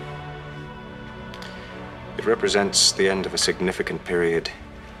 1954. It represents the end of a significant period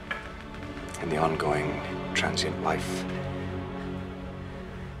in the ongoing transient life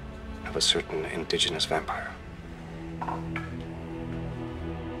of a certain indigenous vampire.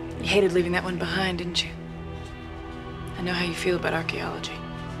 You hated leaving that one behind, didn't you? I know how you feel about archaeology.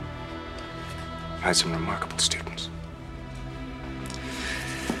 I had some remarkable students.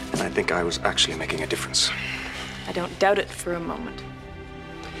 when I think I was actually making a difference. I don't doubt it for a moment.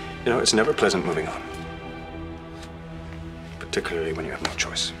 You know, it's never pleasant moving on. Particularly when you have no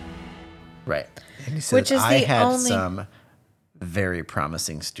choice. Right. And he says, I had some very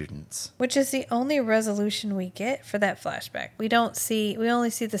promising students. Which is the only resolution we get for that flashback. We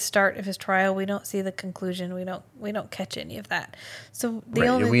only see the start of his trial. We don't see the conclusion. We don't catch any of that. So the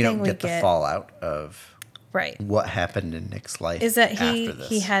only and we thing don't get the fallout of what happened in Nick's life is that after this.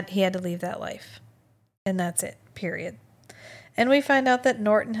 he had to leave that life. And that's it. Period. And we find out that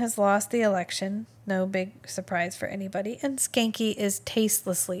Norton has lost the election. No big surprise for anybody. And Skanky is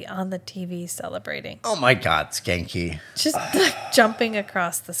tastelessly on the TV celebrating. Oh my God, Skanky. Just like jumping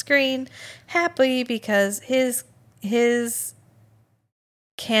across the screen, happy because his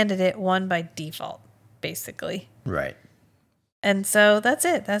candidate won by default, basically. Right. And so that's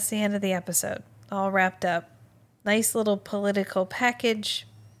it. That's the end of the episode. All wrapped up. Nice little political package.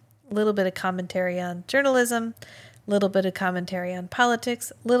 A little bit of commentary on journalism. Little bit of commentary on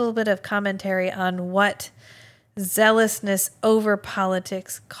politics, little bit of commentary on what zealousness over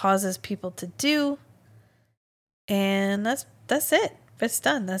politics causes people to do. And that's it. It's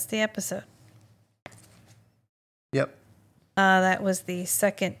done. That's the episode. Yep. That was the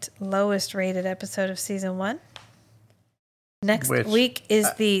second lowest rated episode of season 1. Next week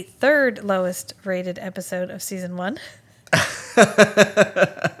is the third lowest rated episode of season 1.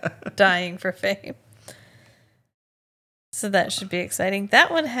 Dying for fame. So that should be exciting.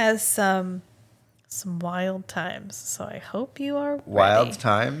 That one has some wild times. So I hope you are ready. Wild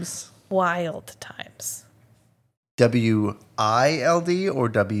times? Wild times. W-I-L-D or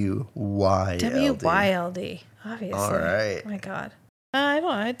W-Y-L-D? W-Y-L-D, obviously. All right. Oh my God.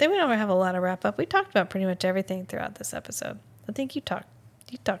 I think we don't have a lot of wrap up. We talked about pretty much everything throughout this episode. I think you talked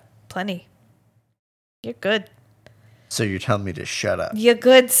plenty. You're good. So you're telling me to shut up. You're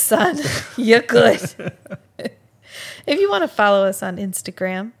good, son. You're good. If you want to follow us on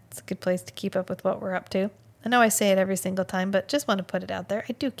Instagram, it's a good place to keep up with what we're up to. I know I say it every single time, but just want to put it out there.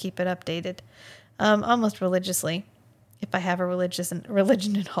 I do keep it updated, almost religiously. If I have a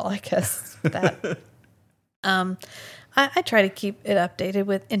religion at all, I guess that. I try to keep it updated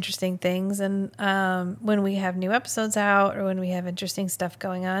with interesting things, and when we have new episodes out or when we have interesting stuff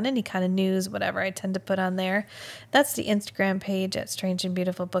going on, any kind of news, whatever, I tend to put on there. That's the Instagram page at Strange and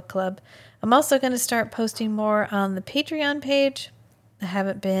Beautiful Book Club. I'm also going to start posting more on the Patreon page. I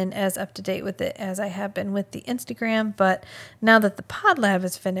haven't been as up to date with it as I have been with the Instagram, but now that the Pod Lab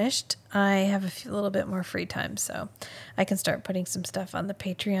is finished, I have a little bit more free time, so I can start putting some stuff on the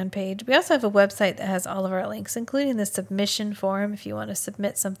Patreon page. We also have a website that has all of our links, including the submission form if you want to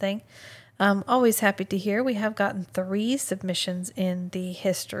submit something. I'm always happy to hear. We have gotten 3 submissions in the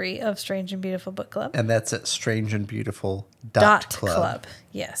history of Strange and Beautiful Book Club. And that's at strangeandbeautiful.club.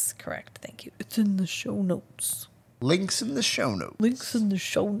 Yes, correct. Thank you. It's in the show notes. Links in the show notes. Links in the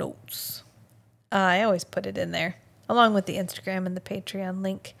show notes. I always put it in there, along with the Instagram and the Patreon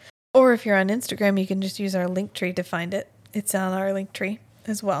link. Or if you're on Instagram, you can just use our link tree to find it. It's on our link tree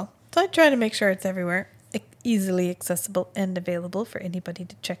as well. So I try to make sure it's everywhere, easily accessible and available for anybody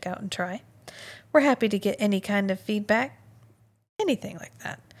to check out and try. We're happy to get any kind of feedback, anything like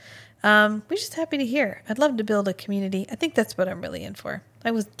that. We're just happy to hear. I'd love to build a community. I think that's what I'm really in for.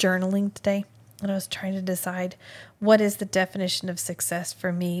 I was journaling today, and I was trying to decide what is the definition of success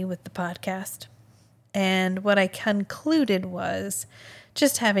for me with the podcast. And what I concluded was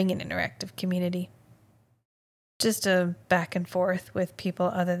just having an interactive community. Just a back and forth with people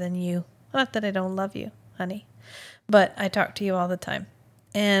other than you. Not that I don't love you, honey, but I talk to you all the time.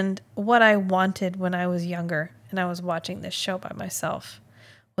 And what I wanted when I was younger and I was watching this show by myself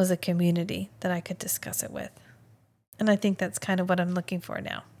was a community that I could discuss it with. And I think that's kind of what I'm looking for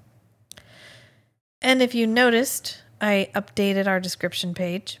now. And if you noticed, I updated our description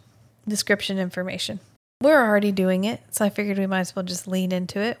page, description information. We're already doing it, so I figured we might as well just lean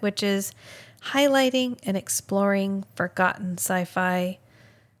into it, which is highlighting and exploring forgotten sci-fi,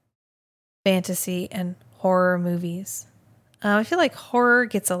 fantasy, and horror movies. I feel like horror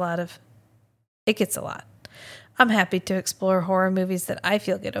gets a lot. I'm happy to explore horror movies that I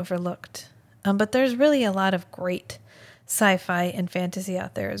feel get overlooked. But there's really a lot of great sci-fi and fantasy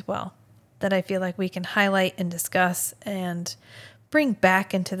out there as well that I feel like we can highlight and discuss and bring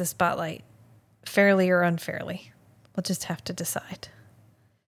back into the spotlight, fairly or unfairly. We'll just have to decide.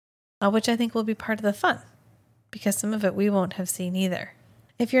 Which I think will be part of the fun, because some of it we won't have seen either.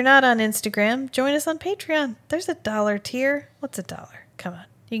 If you're not on Instagram, join us on Patreon. There's a $1 tier. What's $1? Come on.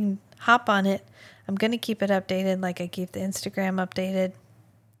 You can hop on it. I'm going to keep it updated like I keep the Instagram updated.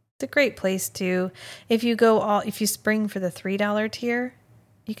 It's a great place to, if you spring for the $3 tier,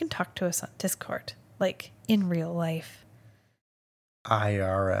 You can talk to us on Discord, like in real life.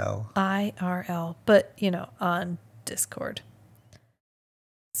 IRL. But, on Discord.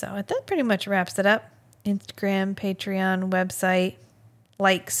 So that pretty much wraps it up. Instagram, Patreon, website.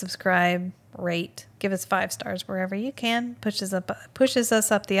 Like, subscribe, rate, give us 5 stars wherever you can. Pushes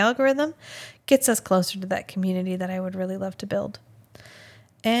us up the algorithm, gets us closer to that community that I would really love to build.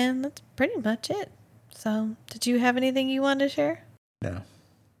 And that's pretty much it. So, did you have anything you wanted to share? No.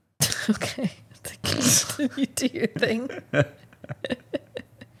 Okay. You do your thing.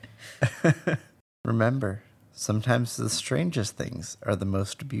 Remember, sometimes the strangest things are the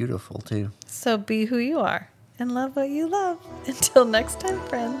most beautiful too. So be who you are and love what you love. Until next time,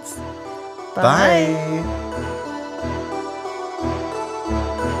 friends. Bye.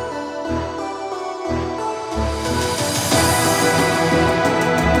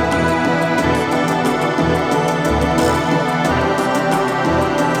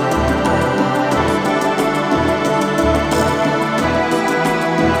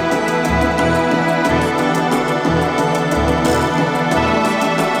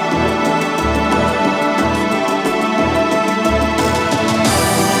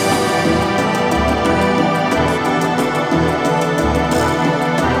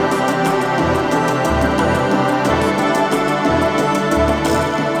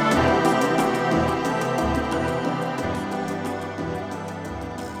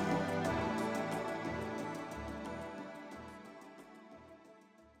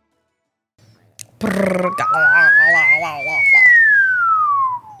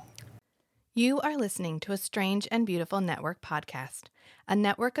 You are listening to a Strange and Beautiful Network podcast, a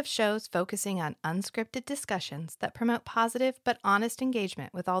network of shows focusing on unscripted discussions that promote positive but honest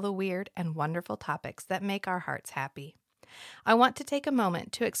engagement with all the weird and wonderful topics that make our hearts happy. I want to take a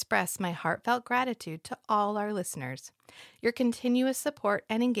moment to express my heartfelt gratitude to all our listeners. Your continuous support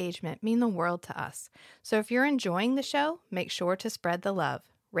and engagement mean the world to us. So if you're enjoying the show, make sure to spread the love.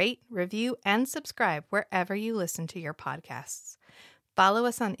 Rate, review, and subscribe wherever you listen to your podcasts. Follow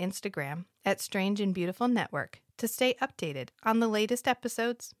us on Instagram at Strange and Beautiful Network to stay updated on the latest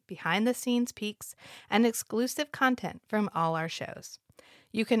episodes, behind-the-scenes peeks, and exclusive content from all our shows.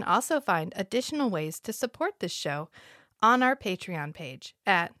 You can also find additional ways to support this show on our Patreon page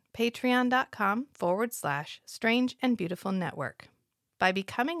at patreon.com/Strange and Beautiful Network. By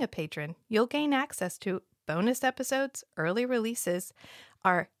becoming a patron, you'll gain access to bonus episodes, early releases,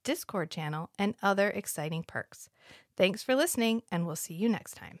 our Discord channel, and other exciting perks. Thanks for listening, and we'll see you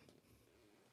next time.